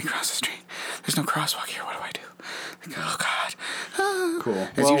 let me cross the street. There's no crosswalk here. What do I do? Like, oh God." Ah. Cool.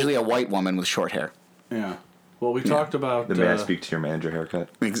 It's usually a white woman with short hair. Yeah. Well, we talked about The may I speak to your manager haircut?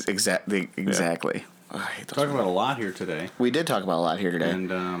 Exactly. Oh, I hate those. talked about a lot here today, We did talk about a lot here today.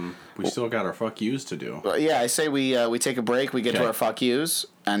 and we still got our fuck yous to do. Well, yeah, I say we take a break, we get to Okay. our fuck yous,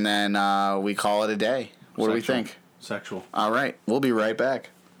 and then we call it a day. What do we Sexual. think? Sexual. All right, we'll be right back.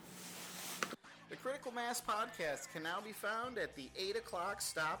 The Critical Critical Mass Podcast can now be found at the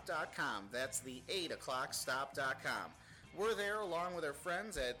 8o'clockstop.com. That's the 8o'clockstop.com. We're there along with our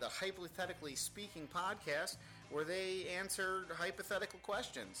friends at the Hypothetically Speaking podcast, where they answer hypothetical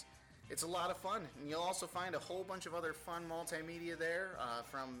questions. It's a lot of fun, and you'll also find a whole bunch of other fun multimedia there,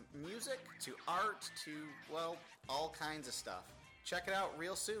 from music to art to, well, all kinds of stuff. Check it out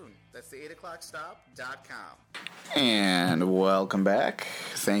real soon. That's the 8o'clockstop.com. And welcome back.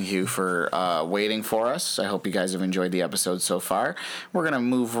 Thank you for waiting for us. I hope you guys have enjoyed the episode so far. We're going to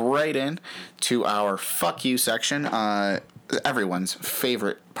move right in to our Fuck You section, everyone's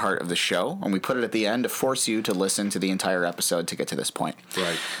favorite part of the show, and we put it at the end to force you to listen to the entire episode to get to this point.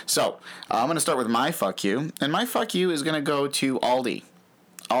 Right. So, I'm going to start with my Fuck You, and my Fuck You is going to go to Aldi.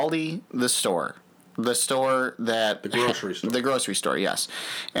 Aldi, the store. The store that... The grocery store. The grocery store, yes.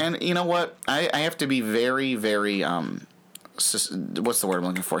 And you know what? I have to be very, very... what's the word I'm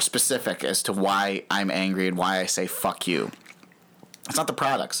looking for? Specific as to why I'm angry and why I say fuck you. It's not the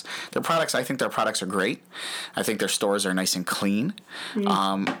products. I think their products are great. I think their stores are nice and clean.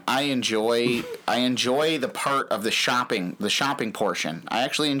 I enjoy the part of the shopping portion. I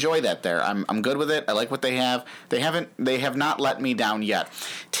actually enjoy that there. I'm good with it. I like what they have. They have not let me down yet.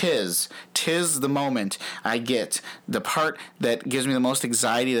 Tis the moment I get. The part that gives me the most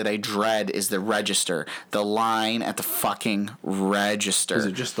anxiety, that I dread, is the register. The line at the fucking register. Is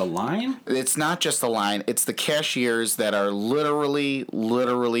it just the line? It's not just the line. It's the cashiers that are literally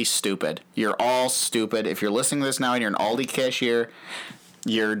stupid. You're all stupid. If you're listening to this now and you're an Aldi cashier,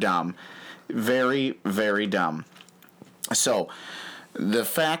 you're dumb. Very, very dumb. So, the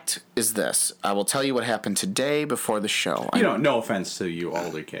fact is this. I will tell you what happened today before the show. No offense to you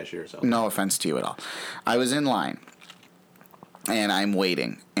Aldi cashiers. No offense to you at all. I was in line, and I'm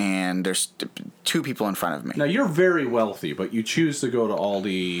waiting, and there's two people in front of me. Now, you're very wealthy, but you choose to go to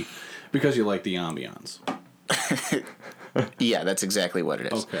Aldi because you like the ambiance. Yeah, that's exactly what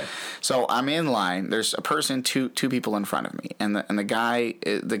it is. Okay. So I'm in line. There's a person, two people in front of me, and the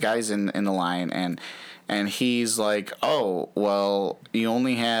guy's in the line, and he's like, "Oh, well, you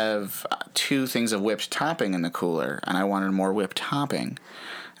only have 2 things of whipped topping in the cooler, and I wanted more whipped topping."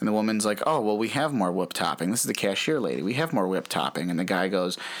 And the woman's like, "Oh, well, we have more whipped topping." This is the cashier lady. "We have more whipped topping." And the guy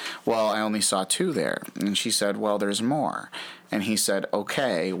goes, "Well, I only saw 2 there." And she said, "Well, there's more." And he said,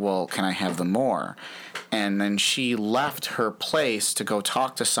 "Okay, well, can I have the more?" And then she left her place to go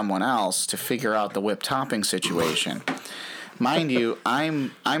talk to someone else to figure out the whipped topping situation. Mind you,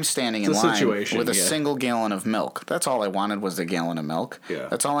 I'm standing in line with a single gallon of milk. That's all I wanted, was the gallon of milk. Yeah.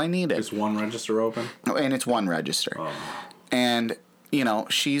 That's all I needed. Is one register open? And it's one register. Oh. And,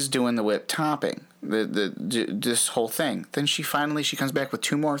 she's doing the whipped topping, this whole thing. Then she comes back with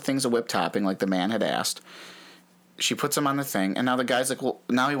 2 more things of whipped topping, like the man had asked. She puts them on the thing, and now the guy's like, well,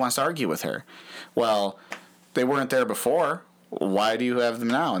 now he wants to argue with her. Well, they weren't there before. Why do you have them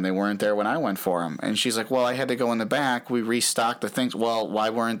now? And they weren't there when I went for them. And she's like, well, I had to go in the back. We restocked the things. Well,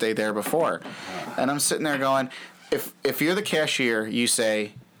 why weren't they there before? And I'm sitting there going, if you're the cashier, you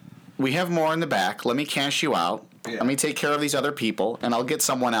say, we have more in the back. Let me cash you out. Yeah. Let me take care of these other people, and I'll get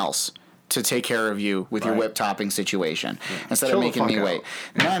someone else to take care of you with your whip topping situation, instead of making me wait.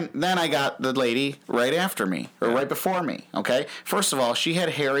 And then I got the lady right after me, or right before me, okay? First of all, she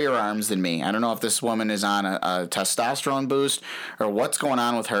had hairier arms than me. I don't know if this woman is on a testosterone boost or what's going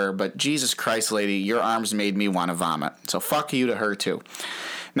on with her, but Jesus Christ, lady, your arms made me want to vomit. So fuck you to her, too.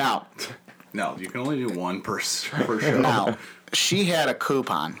 Now... No, you can only do one per show. Now, she had a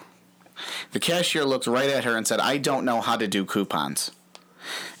coupon. The cashier looked right at her and said, I don't know how to do coupons.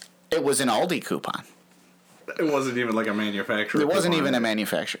 It was an Aldi coupon. It wasn't even like a manufacturer. It wasn't even a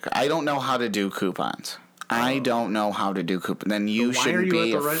manufacturer. I don't know how to do coupons. I don't know how to do coupons. Then you shouldn't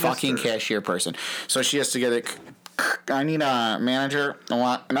be a fucking cashier person. So she has to get it. I need a manager.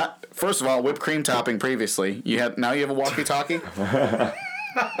 First of all, whipped cream topping previously. Now you have a walkie-talkie?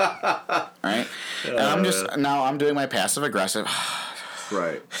 Right? And I'm doing my passive aggressive.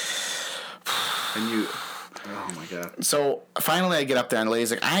 Right. And you... Oh, my God. So, finally, I get up there, and the lady's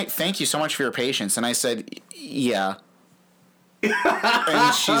like, thank you so much for your patience. And I said, yeah.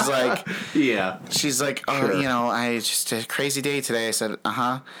 And she's like... Yeah. She's like, oh, sure. I just a crazy day today. I said,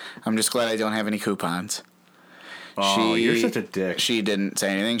 uh-huh. I'm just glad I don't have any coupons. Oh, you're such a dick. She didn't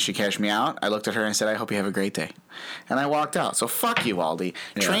say anything. She cashed me out. I looked at her and said, I hope you have a great day. And I walked out. So fuck you, Aldi.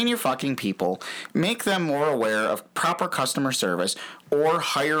 Yeah. Train your fucking people. Make them more aware of proper customer service. or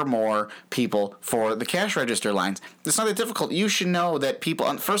hire more people for the cash register lines. It's not that difficult. You should know that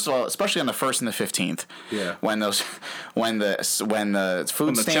people, first of all, especially on the 1st and the 15th, when the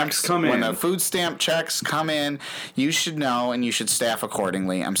food stamps come in, when the food stamp checks come in, you should know and you should staff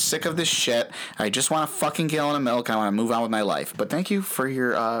accordingly. I'm sick of this shit. I just want a fucking gallon of milk and I want to move on with my life. But thank you for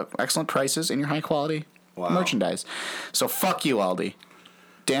your excellent prices and your high quality merchandise. So fuck you, Aldi.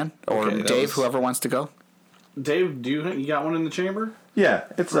 Dan or Dave, whoever wants to go. Dave, you got one in the chamber? Yeah,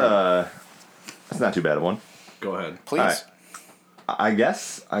 it's not too bad of one. Go ahead, please. Right. I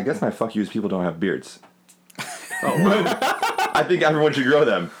guess my fuck you is people don't have beards. I think everyone should grow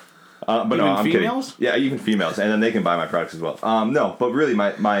them. But even no, I'm females? Kidding. Yeah, even females, and then they can buy my products as well. No, but really,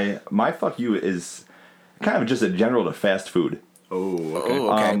 my fuck you is kind of just a general to fast food. Oh, okay.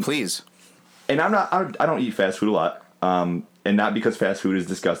 Okay, please. And I don't eat fast food a lot. And not because fast food is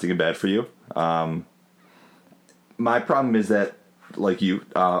disgusting and bad for you. My problem is that, like you,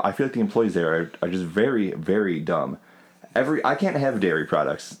 I feel like the employees there are just very, very dumb. I can't have dairy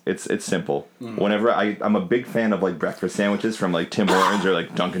products. It's simple. Whenever I'm a big fan of like breakfast sandwiches from like Tim Hortons or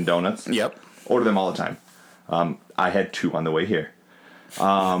like Dunkin' Donuts. Yep. Order them all the time. I had 2 on the way here.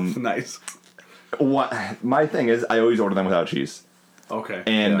 Nice. My thing is I always order them without cheese. Okay.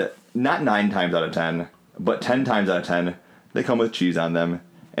 And not 9 times out of 10, but 10 times out of 10, they come with cheese on them.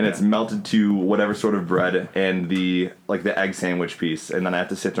 And it's melted to whatever sort of bread and the egg sandwich piece. And then I have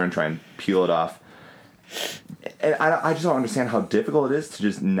to sit there and try and peel it off. And I just don't understand how difficult it is to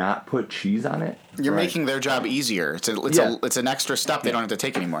just not put cheese on it. You're making their job easier. It's an extra step they don't have to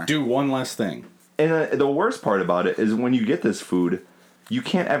take anymore. Do one less thing. And the worst part about it is when you get this food, you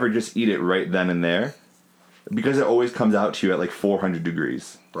can't ever just eat it right then and there. Because it always comes out to you at like 400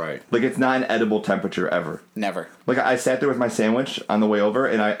 degrees. Right. Like it's not an edible temperature ever. Never. Like I sat there with my sandwich on the way over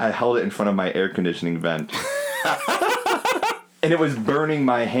and I held it in front of my air conditioning vent. And it was burning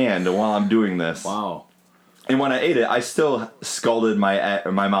my hand while I'm doing this. Wow. And when I ate it, I still scalded my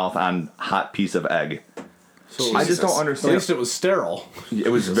mouth on hot piece of egg. So I just don't understand. At least it was sterile. It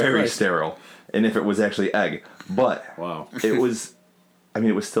was very sterile. And if it was actually egg. But it was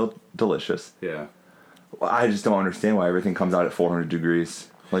still delicious. Yeah. I just don't understand why everything comes out at 400 degrees.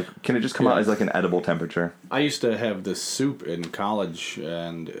 Like, can it just come out as like an edible temperature? I used to have this soup in college,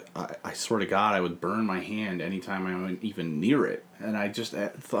 and I swear to God, I would burn my hand anytime I went even near it. And I just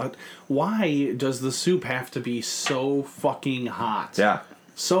thought, why does the soup have to be so fucking hot? Yeah.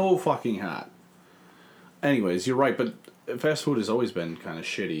 So fucking hot. Anyways, you're right, but fast food has always been kind of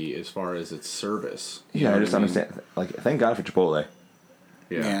shitty as far as its service. Yeah, I just understand. Like, thank God for Chipotle.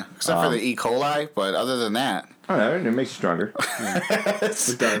 Yeah. Except for the E. coli, but other than that. I don't know, it makes you stronger.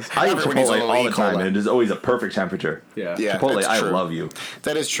 It does. I eat Chipotle all the time, and it is always a perfect temperature. Yeah. Chipotle, I love you.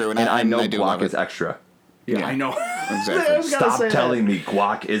 That is true. And I know guac is extra. Yeah, I know. Exactly. Stop telling me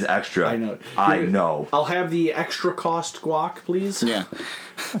guac is extra. I know. I'll have the extra cost guac, please. Yeah.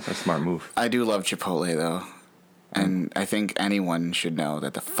 That's a smart move. I do love Chipotle, though. And I think anyone should know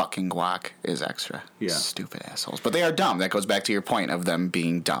that the fucking guac is extra. Yeah. Stupid assholes. But they are dumb. That goes back to your point of them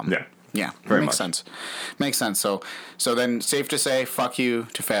being dumb. Yeah. Yeah. Very makes much. sense. Makes sense. So then safe to say, fuck you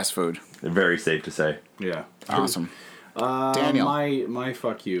to fast food. Very safe to say. Yeah. Awesome. Daniel. My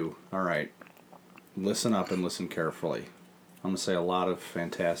fuck you. All right. Listen up and listen carefully. I'm going to say a lot of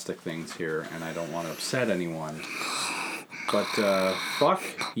fantastic things here, and I don't want to upset anyone. But fuck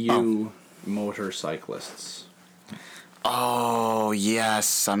you, motorcyclists. Oh,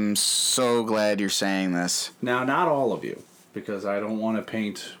 yes. I'm so glad you're saying this. Now, not all of you, because I don't want to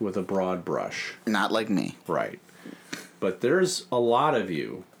paint with a broad brush. Not like me. Right. But there's a lot of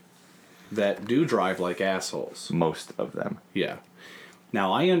you that do drive like assholes. Most of them. Yeah.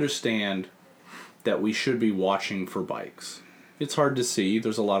 Now, I understand that we should be watching for bikes. It's hard to see.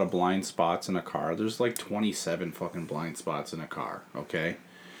 There's a lot of blind spots in a car. There's like 27 fucking blind spots in a car, okay?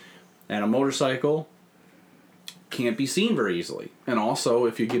 And a motorcycle can't be seen very easily. And also,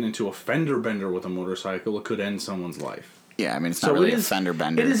 if you get into a fender bender with a motorcycle, it could end someone's life. Yeah, I mean, it's not really a fender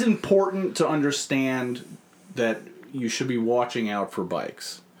bender. It is important to understand that you should be watching out for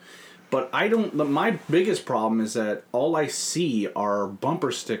bikes. But my biggest problem is that all I see are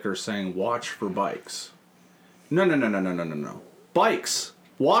bumper stickers saying, watch for bikes. No. Bikes,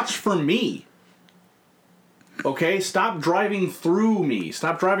 watch for me. Okay, stop driving through me.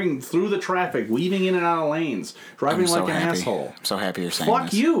 Stop driving through the traffic, weaving in and out of lanes, driving like an asshole. I'm so happy you're saying Fuck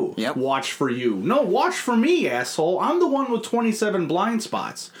this. you. Yep. Watch for you. No, watch for me, asshole. I'm the one with 27 blind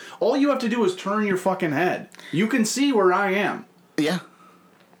spots. All you have to do is turn your fucking head. You can see where I am. Yeah.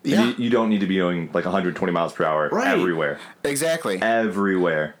 Yeah. You don't need to be going like 120 miles per hour Right. everywhere. Exactly.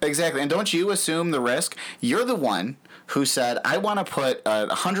 Everywhere. Exactly. And don't you assume the risk? You're the one who said, I want to put a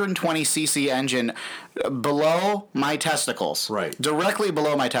 120cc engine below my testicles. Right. Directly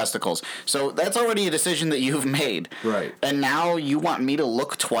below my testicles. So that's already a decision that you've made. Right. And now you want me to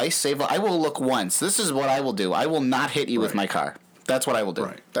look twice? I will look once. This is what I will do. I will not hit you with Right. my car. That's what I will do.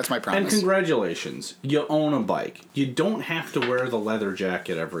 Right. That's my And promise. congratulations, you own a bike. You don't have to wear the leather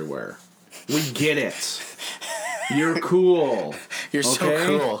jacket everywhere. We get it. You're cool. You're so okay?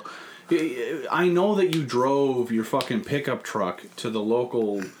 cool. I know that you drove your fucking pickup truck to the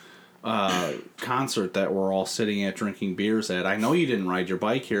local concert that we're all sitting at drinking beers at. I know you didn't ride your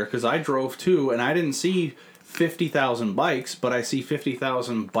bike here because I drove too, and I didn't see 50,000 bikes, but I see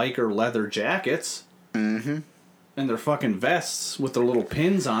 50,000 biker leather jackets. Mm-hmm. And their fucking vests with their little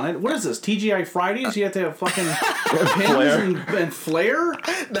pins on it. What is this, TGI Fridays? You have to have fucking pins and flair?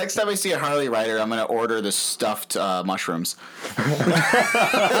 Next time I see a Harley rider, I'm going to order the stuffed mushrooms.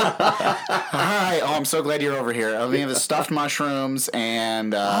 Hi. Oh, I'm so glad you're over here. I'll have the stuffed mushrooms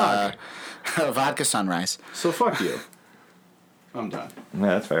and vodka sunrise. So fuck you. I'm done. Yeah,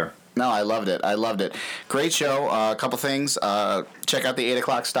 that's fair. No, I loved it. I loved it. Great show. A couple things. Check out the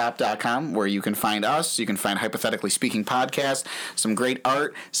 8o'clockstop.com where you can find us. You can find Hypothetically Speaking podcast, some great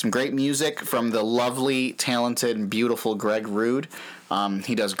art, some great music from the lovely, talented, and beautiful Greg Rude.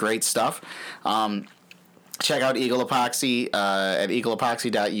 He does great stuff. Check out Eagle Epoxy at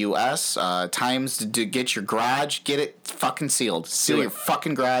eagleepoxy.us. Times to get your garage, get it fucking sealed. Seal your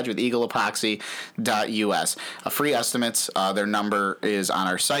fucking garage with eagleepoxy.us. Free estimates. Their number is on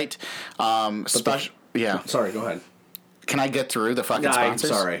our site. Yeah. Sorry, go ahead. Can I get through the fucking I'm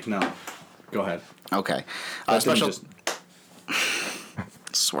sponsors? sorry. No. Go ahead. Okay. That didn't Special. just-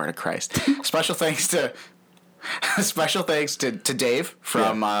 Swear to Christ. Special thanks to Dave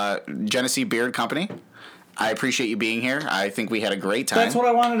from Genesee Beard Company. I appreciate you being here. I think we had a great time. That's what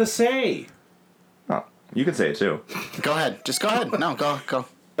I wanted to say. Oh, you can say it too. Go ahead. Just go ahead. No, go.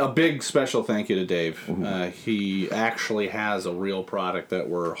 A big special thank you to Dave. He actually has a real product that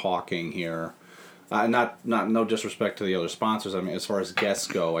we're hawking here. No disrespect to the other sponsors. I mean, as far as guests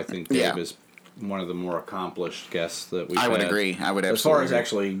go, I think Dave is one of the more accomplished guests that we've had. I would agree. I would absolutely As far as agree.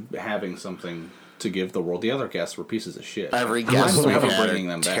 actually having something to give the world, the other guests were pieces of shit. Every guest I'm we've never had bringing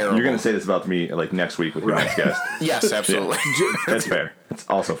are them back. terrible. You're going to say this about me like next week with your next guest. Yes, absolutely. That's fair. It's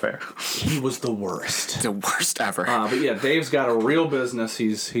also fair. He was the worst. The worst ever. But yeah, Dave's got a real business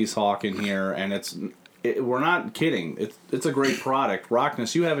he's hawking here, and we're not kidding. It's a great product.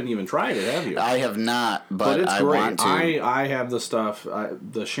 Rockness, you haven't even tried it, have you? I have not, but it's I great. want to. I have the stuff.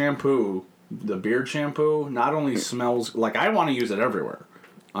 The shampoo, the beard shampoo, not only smells like I want to use it everywhere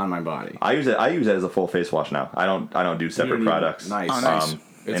on my body. I use it as a full face wash now. I don't do separate You don't even- products. nice. Oh, nice.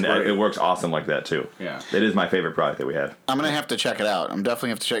 It's And great. it works awesome like that too. Yeah. It is my favorite product that we have. I'm gonna have to check it out. I'm definitely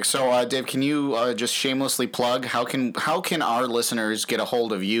have to check. So, Dave, can you just shamelessly plug how can our listeners get a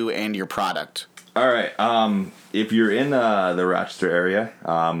hold of you and your product? All right. If you're in the Rochester area,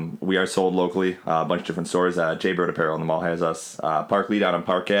 we are sold locally. A bunch of different stores. Jay Bird Apparel in the mall has us. Park Lee down on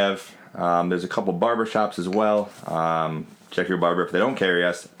Park Ave. There's a couple barber shops as well. Check your barber. If they don't carry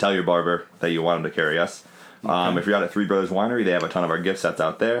us, tell your barber that you want them to carry us. If you're out at Three Brothers Winery, they have a ton of our gift sets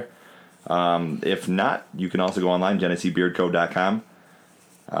out there. If not, you can also go online, GeneseeBeardCo.com.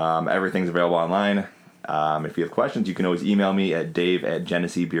 Everything's available online. If you have questions, you can always email me at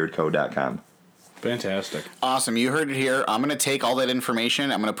dave@GeneseeBeardCo.com. Fantastic. Awesome. You heard it here. I'm going to take all that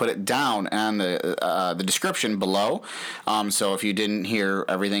information. I'm going to put it down on the description below. So if you didn't hear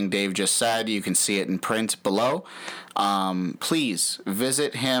everything Dave just said, you can see it in print below. Please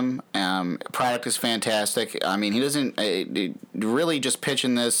visit him. Product is fantastic. I mean, he doesn't really just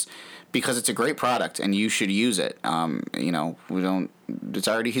pitching this because it's a great product and you should use it. We don't.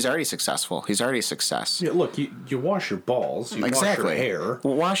 He's already successful. He's already a success. Yeah, look, you wash your balls, you Exactly. wash your hair,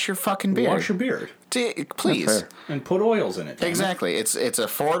 Wash your fucking beard. wash your beard, Please. That's fair. and put oils in it. damn it. Exactly. It's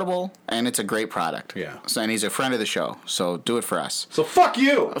affordable and it's a great product. Yeah. So, and he's a friend of the show, so do it for us. So fuck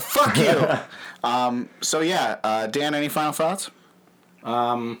you. Fuck you. Dan, any final thoughts?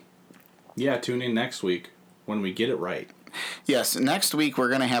 Yeah, tune in next week when we get it right. Yes. Next week we're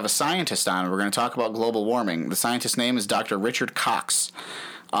going to have a scientist on. We're going to talk about global warming. The scientist's name is Dr. Richard Cox.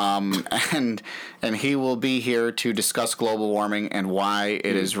 And he will be here to discuss global warming and why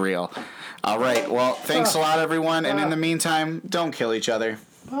it is real. All right. Well, thanks a lot, everyone. And in the meantime, don't kill each other.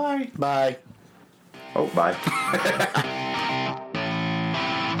 Bye. Bye. Oh, bye.